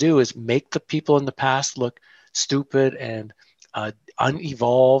things to do is make the people in the past look stupid and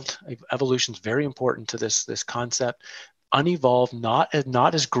unevolved. Evolution is very important to this concept. Unevolved,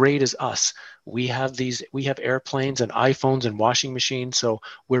 not as great as us. We have airplanes and iPhones and washing machines, so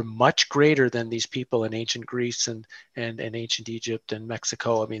we're much greater than these people in ancient Greece and ancient Egypt and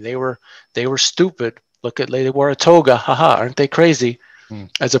Mexico. I mean, they were stupid. Look at, they wore a toga, haha, aren't they crazy?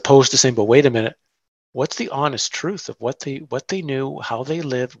 As opposed to saying, but wait a minute, what's the honest truth of what they knew, how they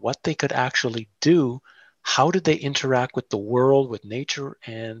lived, what they could actually do, how did they interact with the world, with nature?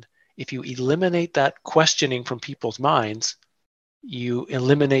 And if you eliminate that questioning from people's minds, you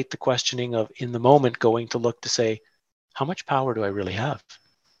eliminate the questioning of in the moment going to look to say, how much power do I really have?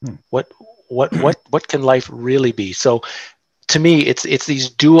 What can life really be? So to me, it's these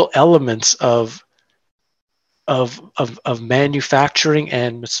dual elements of manufacturing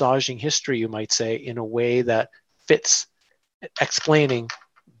and massaging history, you might say, in a way that fits explaining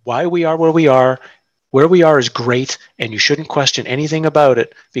why we are where we are. Where we are is great, and you shouldn't question anything about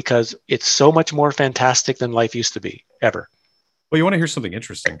it because it's so much more fantastic than life used to be, ever. Well, you want to hear something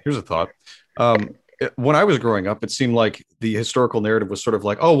interesting? Here's a thought. When I was growing up, it seemed like the historical narrative was sort of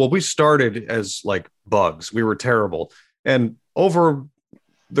like, oh, well, we started as like bugs. We were terrible. And over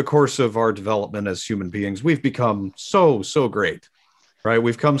the course of our development as human beings, we've become so great. Right,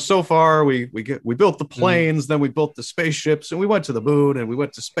 we've come so far. We built the planes, then we built the spaceships, and we went to the moon, and we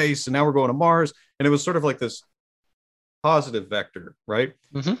went to space, and now we're going to Mars. And it was sort of like this positive vector, right?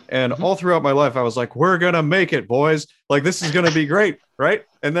 And all throughout my life, I was like, "We're gonna make it, boys! Like this is gonna be great, right?"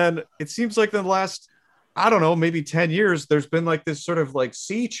 And then it seems like in the last, I don't know, maybe 10 years, there's been like this sort of like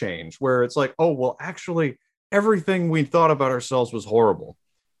sea change where it's like, oh, well, actually, everything we thought about ourselves was horrible,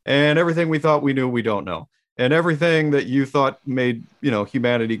 and everything we thought we knew, we don't know. And everything that you thought made,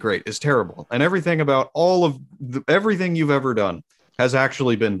 humanity great is terrible. And everything about everything you've ever done has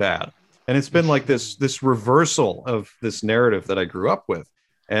actually been bad. And it's been like this reversal of this narrative that I grew up with.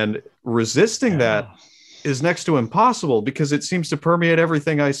 And resisting that is next to impossible because it seems to permeate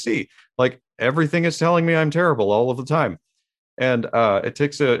everything I see. Like everything is telling me I'm terrible all of the time. And it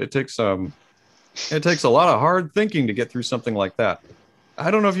takes a lot of hard thinking to get through something like that. I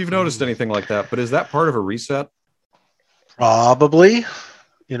don't know if you've noticed anything like that, but is that part of a reset? Probably.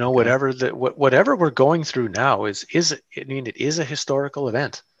 Whatever we're going through now it is a historical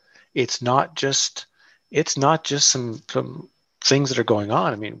event. It's not just some things that are going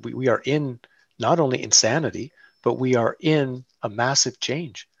on. I mean, we are in not only insanity, but we are in a massive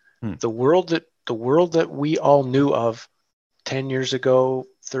change. The world that we all knew of 10 years ago,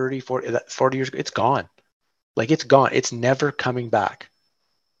 30, 40 years ago, it's gone. Like it's gone. It's never coming back.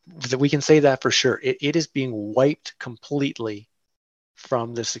 We can say that for sure. It is being wiped completely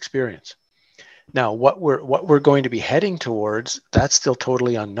from this experience. Now, what we're going to be heading towards, that's still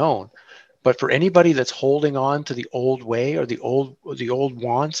totally unknown. But for anybody that's holding on to the old way or the old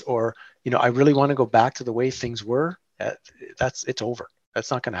wants, or I really want to go back to the way things were, it's over.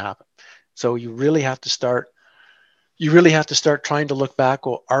 That's not going to happen. So you really have to start trying to look back.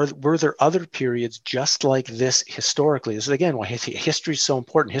 Well, were there other periods just like this historically? This is again why history is so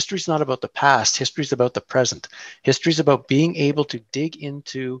important. History is not about the past. History is about the present. History is about being able to dig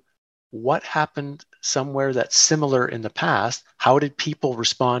into what happened somewhere that's similar in the past. How did people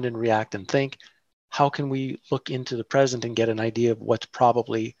respond and react and think? How can we look into the present and get an idea of what's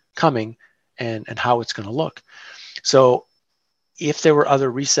probably coming and how it's going to look? So if there were other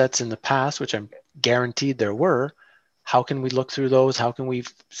resets in the past, which I'm guaranteed there were, how can we look through those? How can we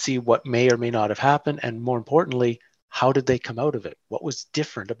see what may or may not have happened? And more importantly, how did they come out of it? What was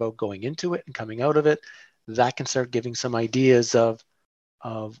different about going into it and coming out of it? That can start giving some ideas of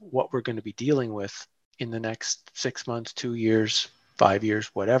what we're going to be dealing with in the next 6 months, 2 years, 5 years,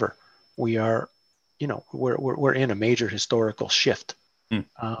 whatever. We are, we're in a major historical shift.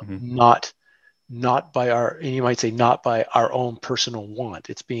 Not by our, and you might say not by our own personal want.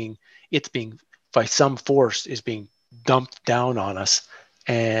 It's being by some force is being dumped down on us,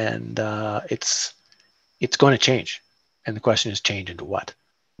 and it's going to change. And the question is, change into what?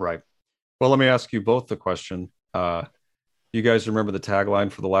 Right. Well, let me ask you both the question. You guys remember the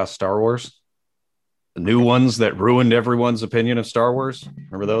tagline for the last Star Wars? The new ones that ruined everyone's opinion of Star Wars?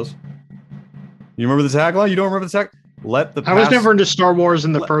 Remember those? You remember the tagline? You don't remember the tag? I was never into Star Wars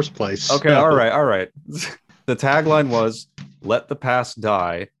in the first place. Okay, so. all right. The tagline was, let the past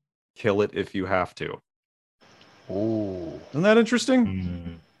die, kill it if you have to. Ooh. Isn't that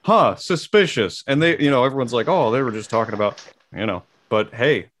interesting? Huh, suspicious. And they, everyone's like, oh, they were just talking about, but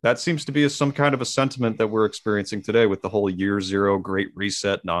hey, that seems to be some kind of a sentiment that we're experiencing today with the whole year zero great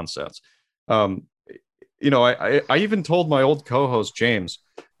reset nonsense. I even told my old co-host James,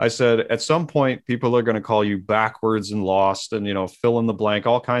 I said, at some point, people are going to call you backwards and lost and, fill in the blank,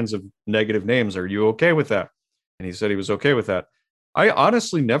 all kinds of negative names. Are you okay with that? And he said he was okay with that. I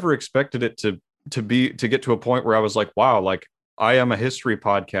honestly never expected it to get to a point where I was like, wow, like I am a history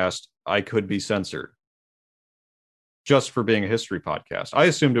podcast. I could be censored just for being a history podcast. I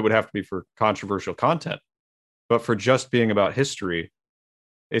assumed it would have to be for controversial content, but for just being about history,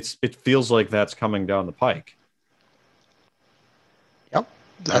 it feels like that's coming down the pike. Yep.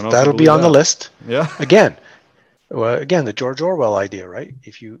 That'll be on the list. Yeah. Again, the George Orwell idea, right?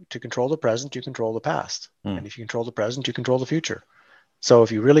 To control the present, you control the past. And if you control the present, you control the future. So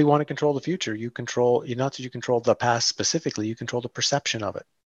if you really want to control the future, not that you control the past specifically, you control the perception of it.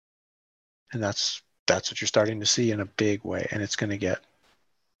 And that's what you're starting to see in a big way. And it's going to get,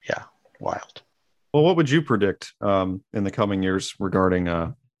 wild. Well, what would you predict in the coming years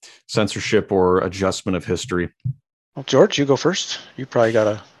regarding censorship or adjustment of history? Well, George, you go first. You probably got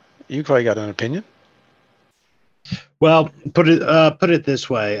an opinion. Well, put it this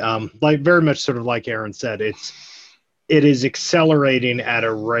way, like very much sort of like Aaron said, it is accelerating at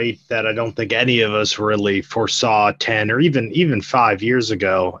a rate that I don't think any of us really foresaw 10 or even 5 years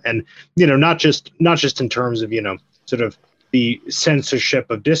ago. And, not just in terms of, sort of the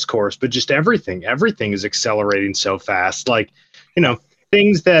censorship of discourse, but just everything is accelerating so fast. Like,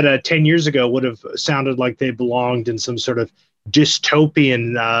 things that 10 years ago would have sounded like they belonged in some sort of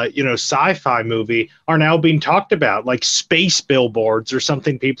dystopian, sci-fi movie are now being talked about, like space billboards or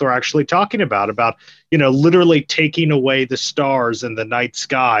something people are actually talking about, literally taking away the stars in the night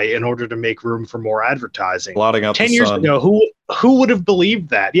sky in order to make room for more advertising. Blotting out 10 years ago, who would have believed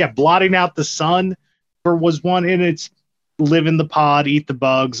that? Yeah, blotting out the sun was one, and it's live in the pod, eat the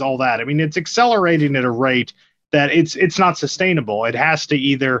bugs, all that. I mean, it's accelerating at a rate that it's not sustainable. It has to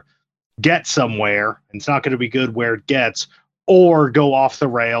either get somewhere, and it's not going to be good where it gets, or go off the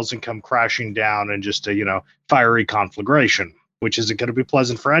rails and come crashing down in just a, fiery conflagration, which isn't going to be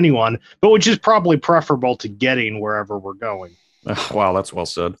pleasant for anyone, but which is probably preferable to getting wherever we're going. Wow, that's well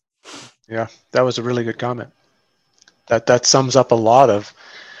said. Yeah, that was a really good comment. That sums up a lot of,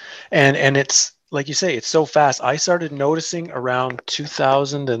 and it's like you say, it's so fast. I started noticing around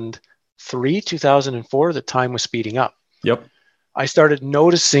 2003, 2004, that time was speeding up. Yep. I started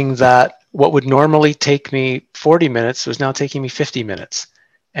noticing that what would normally take me 40 minutes was now taking me 50 minutes.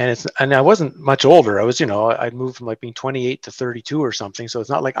 And I wasn't much older. I was, I'd moved from like being 28 to 32 or something. So it's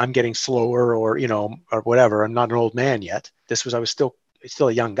not like I'm getting slower or whatever. I'm not an old man yet. I was still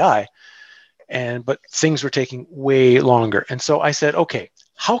a young guy. But things were taking way longer. And so I said, okay,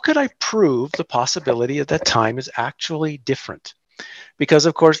 how could I prove the possibility that time is actually different? Because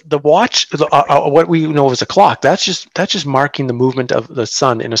of course the watch, what we know as a clock, that's just marking the movement of the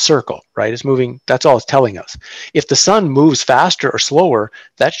sun in a circle, right? It's moving. That's all it's telling us. If the sun moves faster or slower,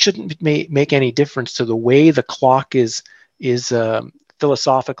 that shouldn't make any difference to the way the clock is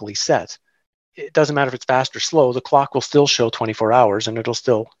philosophically set. It doesn't matter if it's fast or slow. The clock will still show 24 hours and it'll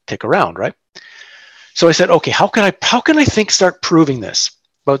still tick around, right? So I said, okay, how can I start proving this?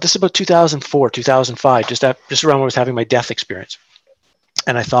 This is about 2004, 2005, just around when I was having my death experience.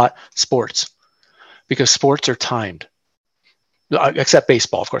 And I thought sports, because sports are timed, except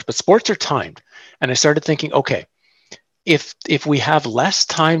baseball, of course, but sports are timed. And I started thinking, okay, if we have less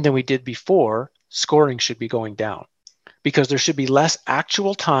time than we did before, scoring should be going down, because there should be less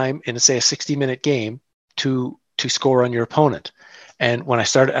actual time in, say, a 60-minute game to score on your opponent. And I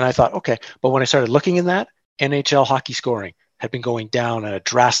thought, okay, but when I started looking in that, NHL hockey scoring had been going down at a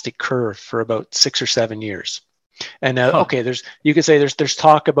drastic curve for about 6 or 7 years. And okay, you could say there's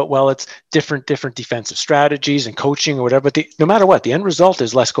talk about, well, it's different defensive strategies and coaching or whatever. But no matter what, the end result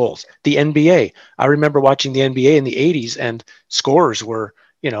is less goals. The NBA, I remember watching the NBA in the 80s, and scores were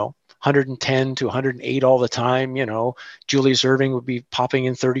 110 to 108 all the time. Julius Erving would be popping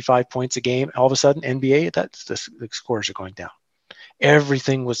in 35 points a game. All of a sudden, NBA, the scores are going down.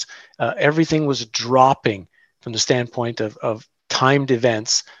 Everything was dropping from the standpoint of timed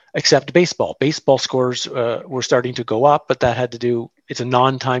events, except baseball. Baseball scores were starting to go up, but that had to do, it's a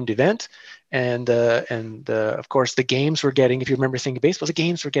non-timed event. And of course, the games were getting, if you remember thinking baseball, the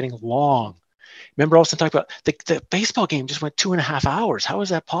games were getting long. Remember also talking about the baseball game just went 2.5 hours. How is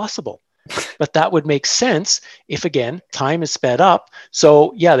that possible? But that would make sense if, again, time is sped up.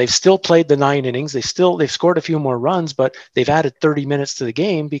 So yeah, they've still played the 9 innings. They've scored a few more runs, but they've added 30 minutes to the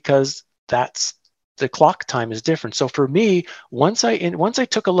game because that's the clock time is different. So for me, once I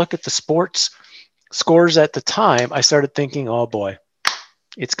took a look at the sports scores at the time, I started thinking, oh boy,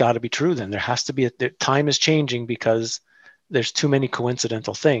 it's got to be true. Then there has to be time is changing because there's too many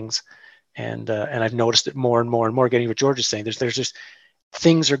coincidental things. And I've noticed it more and more and more, getting what George is saying. There's just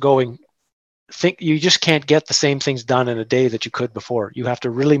things are going. You just can't get the same things done in a day that you could before. You have to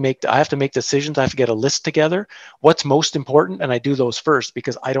really I have to make decisions. I have to get a list together. What's most important? And I do those first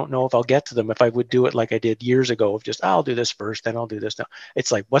because I don't know if I'll get to them if I would do it like I did years ago of just, I'll do this first, then I'll do this now.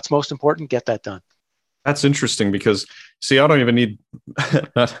 It's like, what's most important? Get that done. That's interesting because, see, I don't even need,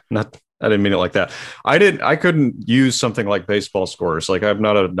 I didn't mean it like that. I couldn't use something like baseball scores. Like, I'm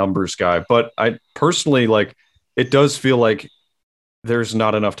not a numbers guy, but I personally, like, it does feel like there's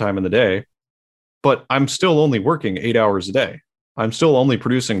not enough time in the day, but I'm still only working 8 hours a day. I'm still only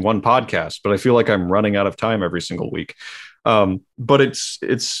producing one podcast, but I feel like I'm running out of time every single week. But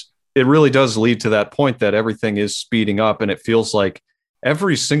it really does lead to that point that everything is speeding up, and it feels like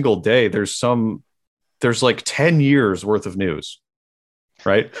every single day there's like 10 years worth of news,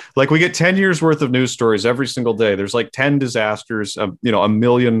 right? Like, we get 10 years worth of news stories every single day. There's like 10 disasters, a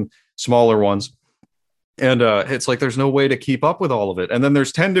million smaller ones. And it's like there's no way to keep up with all of it. And then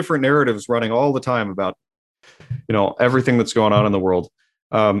there's 10 different narratives running all the time about, everything that's going on in the world.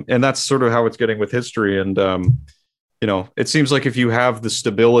 And that's sort of how it's getting with history. And, it seems like if you have the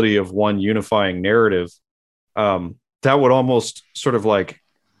stability of one unifying narrative, that would almost sort of like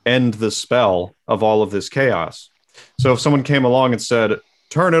end the spell of all of this chaos. So if someone came along and said,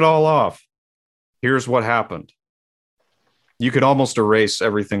 turn it all off, here's what happened, you could almost erase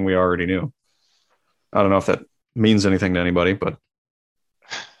everything we already knew. I don't know if that means anything to anybody, but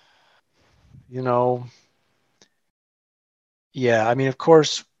yeah, I mean, of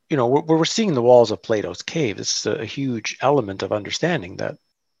course, we're seeing the walls of Plato's cave. This is a huge element of understanding that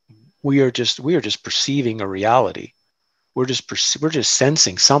we are just perceiving a reality. We're just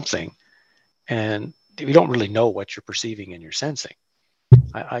sensing something, and we don't really know what you're perceiving and you're sensing.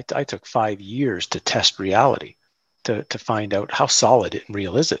 I took 5 years to test reality, to find out how solid and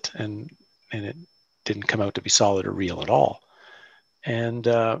real is it, and it didn't come out to be solid or real at all. And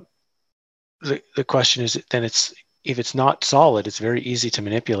the question is, then if it's not solid, it's very easy to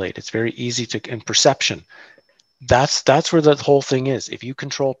manipulate. It's very easy in perception. That's where the whole thing is. If you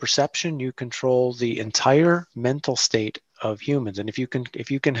control perception, you control the entire mental state of humans. And if you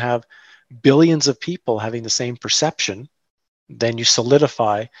can have billions of people having the same perception, then you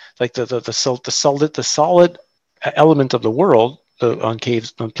solidify, like the solid element of the world on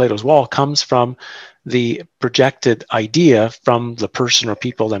Plato's wall comes from the projected idea from the person or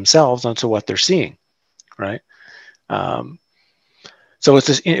people themselves onto what they're seeing, right? So it's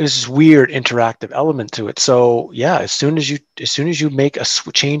this weird interactive element to it. So yeah, as soon as you make a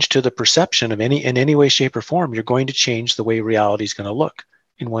change to the perception in any way, shape, or form, you're going to change the way reality is going to look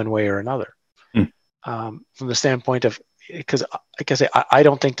in one way or another. From the standpoint of, because like I say, I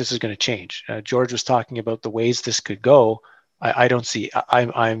don't think this is going to change. George was talking about the ways this could go. I don't see.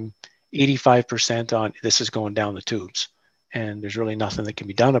 I'm 85% on this is going down the tubes, and there's really nothing that can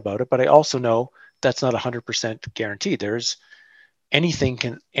be done about it. But I also know that's not 100% guaranteed. There's anything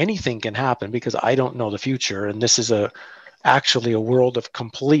can happen because I don't know the future, and this is actually a world of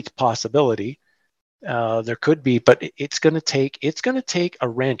complete possibility. There could be, but it's going to take a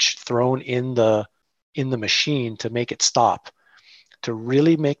wrench thrown in the machine to make it stop, to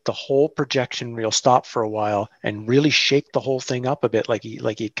really make the whole projection reel stop for a while and really shake the whole thing up a bit, like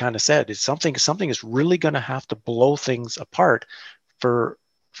he kind of said. It's something is really going to have to blow things apart for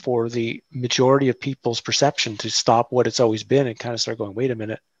the majority of people's perception to stop what it's always been and kind of start going, wait a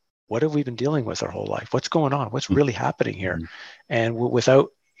minute, what have we been dealing with our whole life? What's going on? What's really happening here? And without,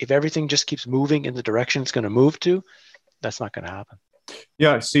 if everything just keeps moving in the direction it's going to move to, that's not going to happen.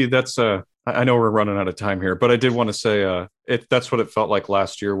 Yeah, see, that's I know we're running out of time here, but I did want to say that's what it felt like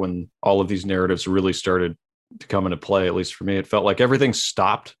last year when all of these narratives really started to come into play. At least for me, it felt like everything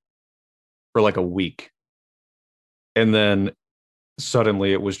stopped for like a week, and then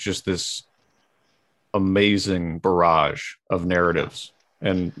suddenly it was just this amazing barrage of narratives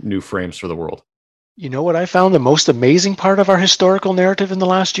and new frames for the world. You know what I found the most amazing part of our historical narrative in the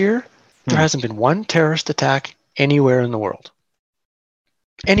last year? There hasn't been one terrorist attack anywhere in the world.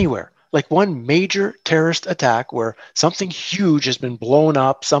 Anywhere. Like one major terrorist attack where something huge has been blown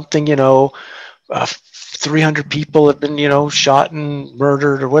up, something, 300 people have been, shot and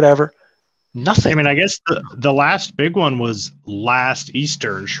murdered or whatever. Nothing. I mean, I guess the last big one was last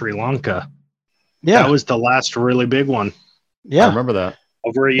Easter in Sri Lanka. Yeah. That was the last really big one. Yeah. I remember that.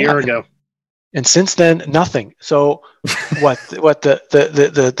 Over a year ago. And since then, nothing. So what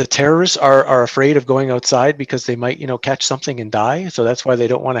the terrorists are afraid of going outside because they might, catch something and die. So that's why they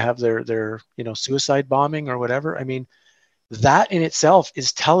don't want to have their suicide bombing or whatever. I mean, that in itself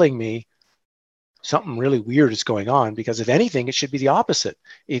is telling me something really weird is going on, because if anything, it should be the opposite.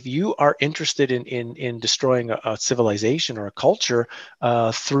 If you are interested in destroying a civilization or a culture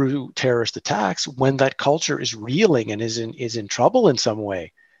through terrorist attacks, when that culture is reeling and is in trouble in some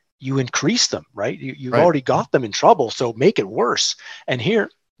way, you increase them, right? You've Right. already got them in trouble, so make it worse. And here,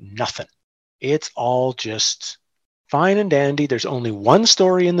 nothing. It's all just fine and dandy. There's only one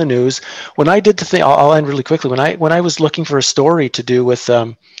story in the news. When I did the thing, I'll end really quickly. When I was looking for a story to do with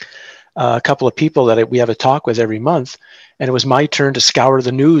a couple of people that we have a talk with every month, and it was my turn to scour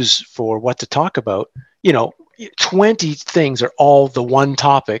the news for what to talk about, 20 things are all the one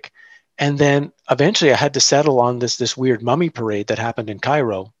topic. And then eventually I had to settle on this weird mummy parade that happened in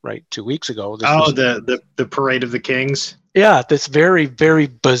Cairo, right, 2 weeks ago. The Parade of the Kings. Yeah, this very, very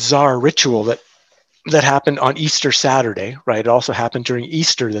bizarre ritual that happened on Easter Saturday, right? It also happened during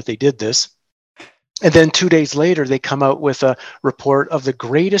Easter that they did this. And then 2 days later, they come out with a report of the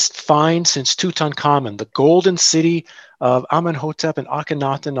greatest find since Tutankhamun, the golden city of Amenhotep and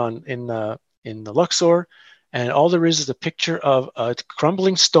Akhenaten in the Luxor. And all there is a picture of a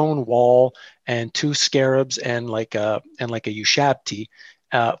crumbling stone wall and two scarabs and like a ushabti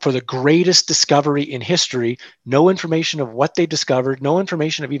for the greatest discovery in history. No information of what they discovered, no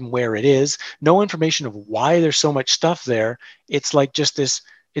information of even where it is, no information of why there's so much stuff there. It's like just this.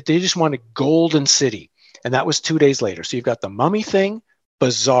 They just want a golden city. And that was 2 days later. So you've got the mummy thing,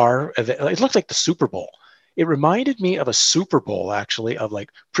 bizarre. It looked like the Super Bowl. It reminded me of a Super Bowl, actually, of like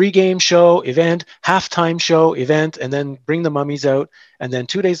pregame show, event, halftime show, event, and then bring the mummies out. And then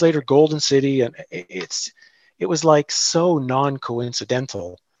 2 days later, Golden City. And it was like so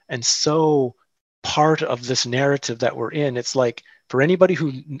non-coincidental and so part of this narrative that we're in. It's like, for anybody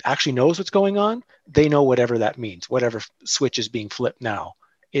who actually knows what's going on, they know whatever that means, whatever switch is being flipped now.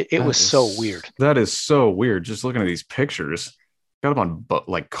 It was so weird. That is so weird. Just looking at these pictures, got them on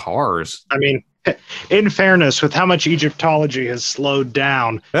like cars. I mean, in fairness, with how much Egyptology has slowed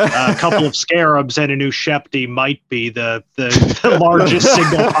down, a couple of scarabs and a new Shepti might be the largest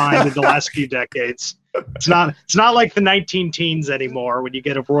single find in the last few decades. It's not like the 19 teens anymore when you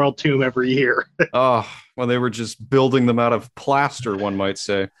get a royal tomb every year. Oh, well, they were just building them out of plaster, one might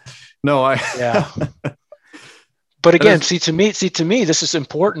say. No, yeah. But again, see to me, this is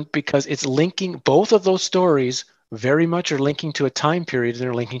important because it's linking both of those stories. Very much are linking to a time period, and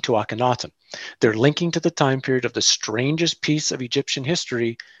they're linking to Akhenaten. They're linking to the time period of the strangest piece of Egyptian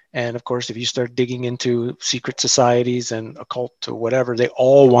history. And of course, if you start digging into secret societies and occult or whatever, they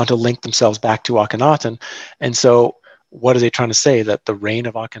all want to link themselves back to Akhenaten. And so what are they trying to say? That the reign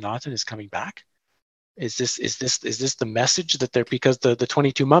of Akhenaten is coming back? Is this the message that they're, because the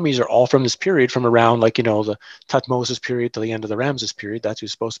 22 mummies are all from this period, from around the Thutmose period to the end of the Ramses period. That's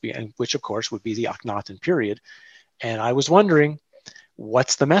who's supposed to be, and which of course would be the Akhenaten period. And I was wondering,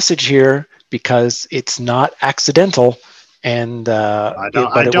 what's the message here? Because it's not accidental. And I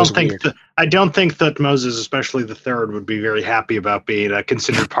don't think Thutmose, especially the third, would be very happy about being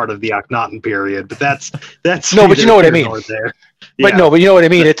considered part of the Akhenaten period. But that's no, but you know what I mean. There. But you know what I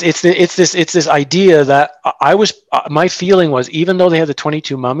mean. It's this idea that my feeling was, even though they had the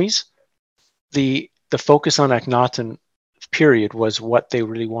 22 mummies, the focus on Akhenaten period was what they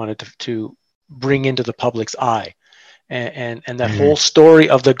really wanted to bring into the public's eye, and that whole story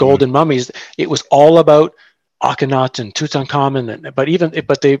of the golden mummies. It was all about Akhenaten, Tutankhamun,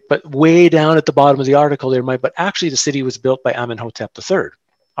 but way down at the bottom of the article but actually the city was built by Amenhotep III,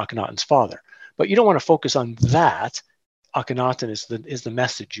 Akhenaten's father. But you don't want to focus on that. Akhenaten is the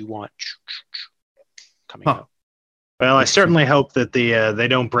message you want coming out. Well, I certainly hope that they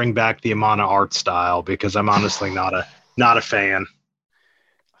don't bring back the Amana art style, because I'm honestly not a fan.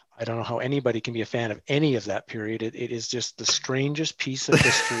 I don't know how anybody can be a fan of any of that period. It is just the strangest piece of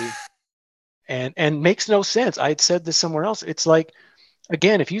history, and makes no sense. I had said this somewhere else. It's like,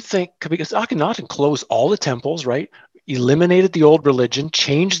 again, if you think, because Akhenaten closed all the temples, right? Eliminated the old religion,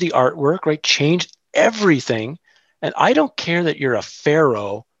 changed the artwork, right? Changed everything. And I don't care that you're a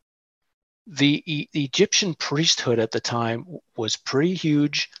pharaoh. The Egyptian priesthood at the time was pretty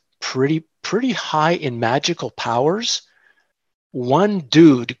huge, pretty high in magical powers. One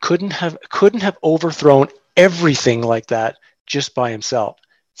dude couldn't have overthrown everything like that just by himself.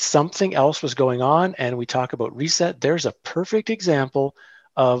 Something else was going on, and we talk about reset. There's a perfect example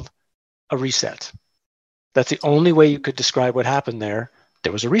of a reset. That's the only way you could describe what happened there.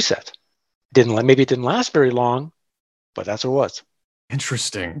 There was a reset. Maybe it didn't last very long, but that's what it was.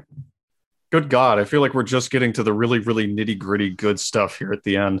 Interesting. Good God, I feel like we're just getting to the really, really nitty-gritty good stuff here at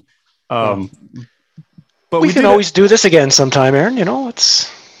the end. But we can always do this again sometime, Aaron.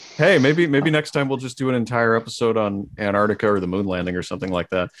 It's... Hey, maybe next time we'll just do an entire episode on Antarctica or the moon landing or something like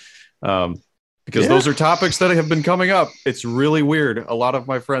that. Because those are topics that have been coming up. It's really weird. A lot of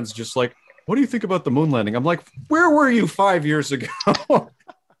my friends just like, what do you think about the moon landing? I'm like, where were you 5 years ago?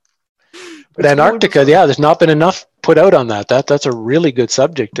 But Antarctica, there's not been enough put out on that. That's a really good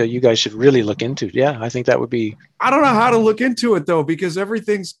subject you guys should really look into. Yeah, I think that would be... I don't know how to look into it, though, because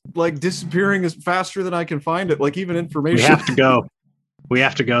everything's like disappearing as faster than I can find it. Like even information. We have to go. We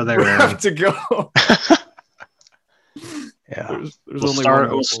have to go there. We have to go. Yeah.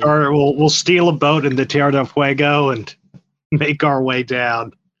 We'll steal a boat in the Tierra del Fuego and make our way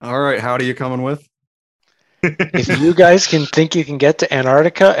down. All right. How are you coming with? If you guys think you can get to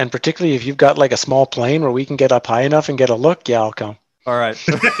Antarctica, and particularly if you've got like a small plane where we can get up high enough and get a look, I'll come. All right.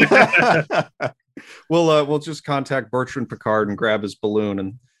 We'll just contact Bertrand Piccard and grab his balloon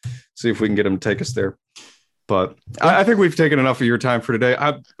and see if we can get him to take us there. But I think we've taken enough of your time for today.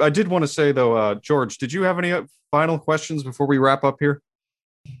 I did want to say though, George, did you have any final questions before we wrap up here?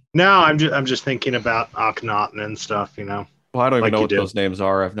 No, I'm just thinking about Akhenaten and stuff. Well, I don't even know what those names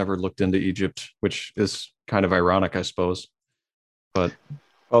are. I've never looked into Egypt, which is kind of ironic, I suppose. But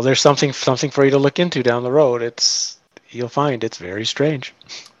there's something for you to look into down the road. You'll find it's very strange.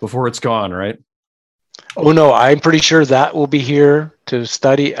 Before it's gone, right? Oh no, I'm pretty sure that will be here to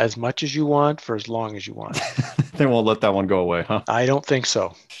study as much as you want for as long as you want. They won't let that one go away, huh? I don't think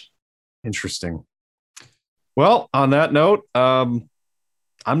so. Interesting. Well, on that note, I'm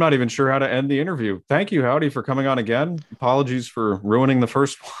not even sure how to end the interview. Thank you, Howdy, for coming on again. Apologies for ruining the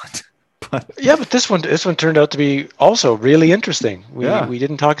first one. But this one turned out to be also really interesting. We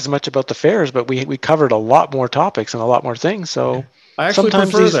didn't talk as much about the fairs, but we covered a lot more topics and a lot more things. So I actually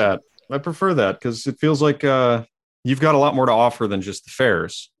prefer that. I prefer that because it feels like you've got a lot more to offer than just the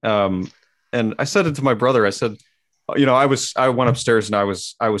fairs. And I said it to my brother. I said, I went upstairs and I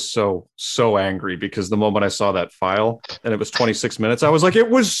was so angry because the moment I saw that file and it was 26 minutes, I was like, it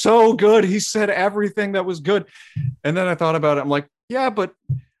was so good. He said everything that was good. And then I thought about it. I'm like, yeah, but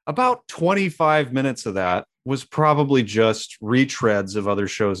about 25 minutes of that was probably just retreads of other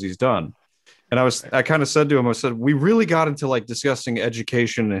shows he's done. And I kind of said to him, I said, we really got into like discussing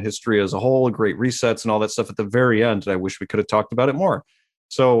education and history as a whole, great resets and all that stuff at the very end. And I wish we could have talked about it more.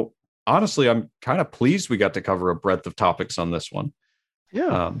 So honestly, I'm kind of pleased we got to cover a breadth of topics on this one.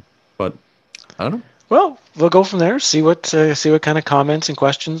 Yeah. But I don't know. Well, we'll go from there. See what kind of comments and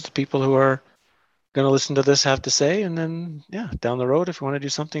questions the people who are going to listen to this have to say. And then, down the road, if we want to do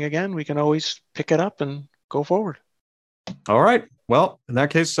something again, we can always pick it up and go forward. All right. Well, in that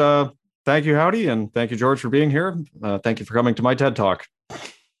case, thank you, Howdy. And thank you, George, for being here. Thank you for coming to my TED Talk.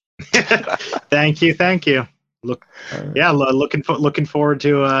 Thank you. Looking forward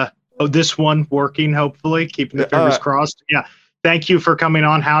to this one working, hopefully, keeping the fingers crossed. Yeah. Thank you for coming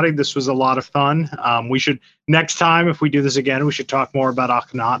on, Howdy. This was a lot of fun. We should, next time, if we do this again, we should talk more about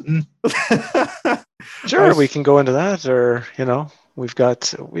Akhenaten. Sure, we can go into that, or, we've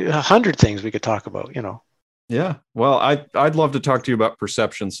got 100 things we could talk about, Yeah. Well, I'd love to talk to you about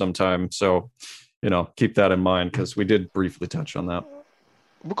perception sometime. So, keep that in mind because we did briefly touch on that.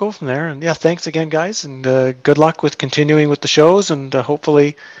 We'll go from there. And thanks again, guys. And good luck with continuing with the shows. And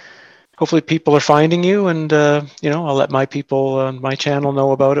hopefully people are finding you. And, I'll let my people on my channel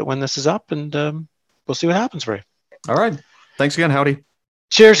know about it when this is up. And we'll see what happens for you. All right. Thanks again, Howdy.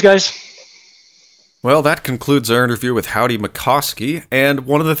 Cheers, guys. Well, that concludes our interview with Howdy McCoskey, and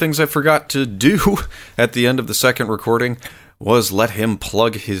one of the things I forgot to do at the end of the second recording was let him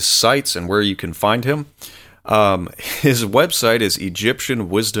plug his sites and where you can find him. His website is Egyptian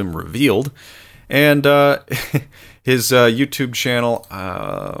Wisdom Revealed, and His YouTube channel,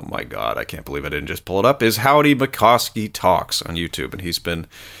 oh my god, I can't believe I didn't just pull it up, is Howdy McCoskey Talks on YouTube, and he's been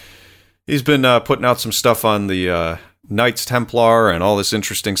putting out some stuff on the Knights Templar and all this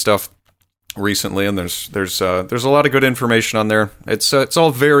interesting stuff recently, and there's a lot of good information on there. It's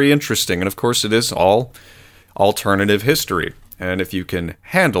all very interesting, and of course it is all alternative history. And if you can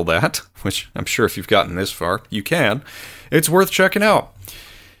handle that, which I'm sure if you've gotten this far, you can, it's worth checking out.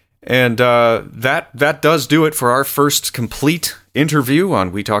 And that does do it for our first complete interview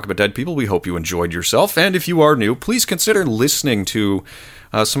on We Talk About Dead People. We hope you enjoyed yourself. And if you are new, please consider listening to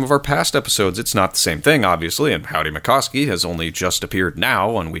some of our past episodes. It's not the same thing, obviously, and Howdy McCoskey has only just appeared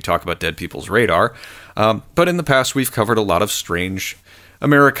now on We Talk About Dead People's radar. But in the past, we've covered a lot of strange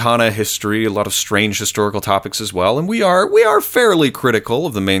Americana history, a lot of strange historical topics as well. And we are fairly critical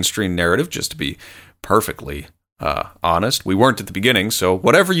of the mainstream narrative, just to be perfectly honest. We weren't at the beginning, so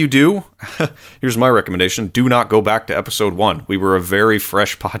whatever you do, here's my recommendation: do not go back to episode 1. We were a very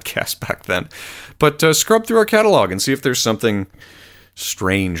fresh podcast back then. But scrub through our catalog and see if there's something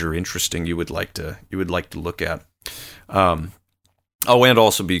strange or interesting you would like to look at. And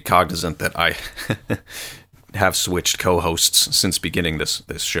also be cognizant that I have switched co-hosts since beginning this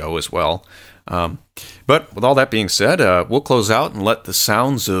show as well. But with all that being said, we'll close out and let the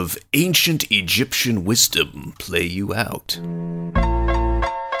sounds of ancient Egyptian wisdom play you out.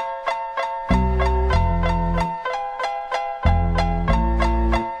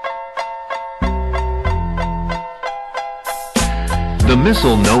 The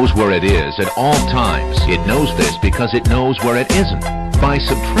missile knows where it is at all times. It knows this because it knows where it isn't. By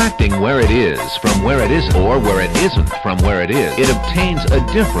subtracting where it is from where it isn't, or where it isn't from where it is, it obtains a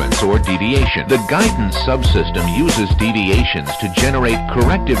difference or deviation. The guidance subsystem uses deviations to generate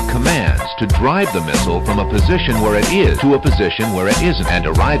corrective commands to drive the missile from a position where it is to a position where it isn't, and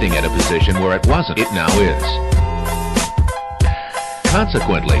arriving at a position where it wasn't, it now is.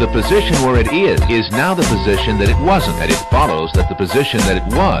 Consequently, the position where it is now the position that it wasn't, and it follows that the position that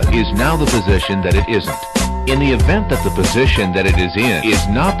it was is now the position that it isn't. In the event that the position that it is in is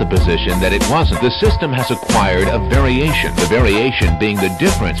not the position that it wasn't, the system has acquired a variation, the variation being the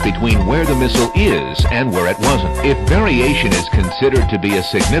difference between where the missile is and where it wasn't. If variation is considered to be a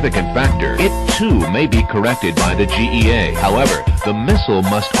significant factor, it too may be corrected by the GEA. However, the missile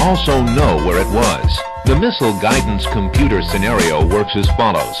must also know where it was. The missile guidance computer scenario works as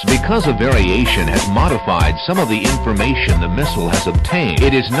follows. Because a variation has modified some of the information the missile has obtained,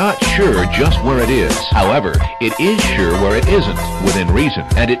 it is not sure just where it is. However, it is sure where it isn't, within reason,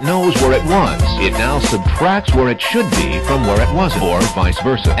 and it knows where it was. It now subtracts where it should be from where it wasn't, or vice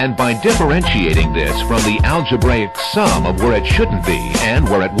versa. And by differentiating this from the algebraic sum of where it shouldn't be and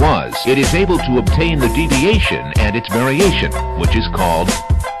where it was, it is able to obtain the deviation and its variation, which is called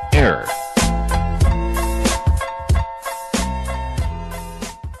error.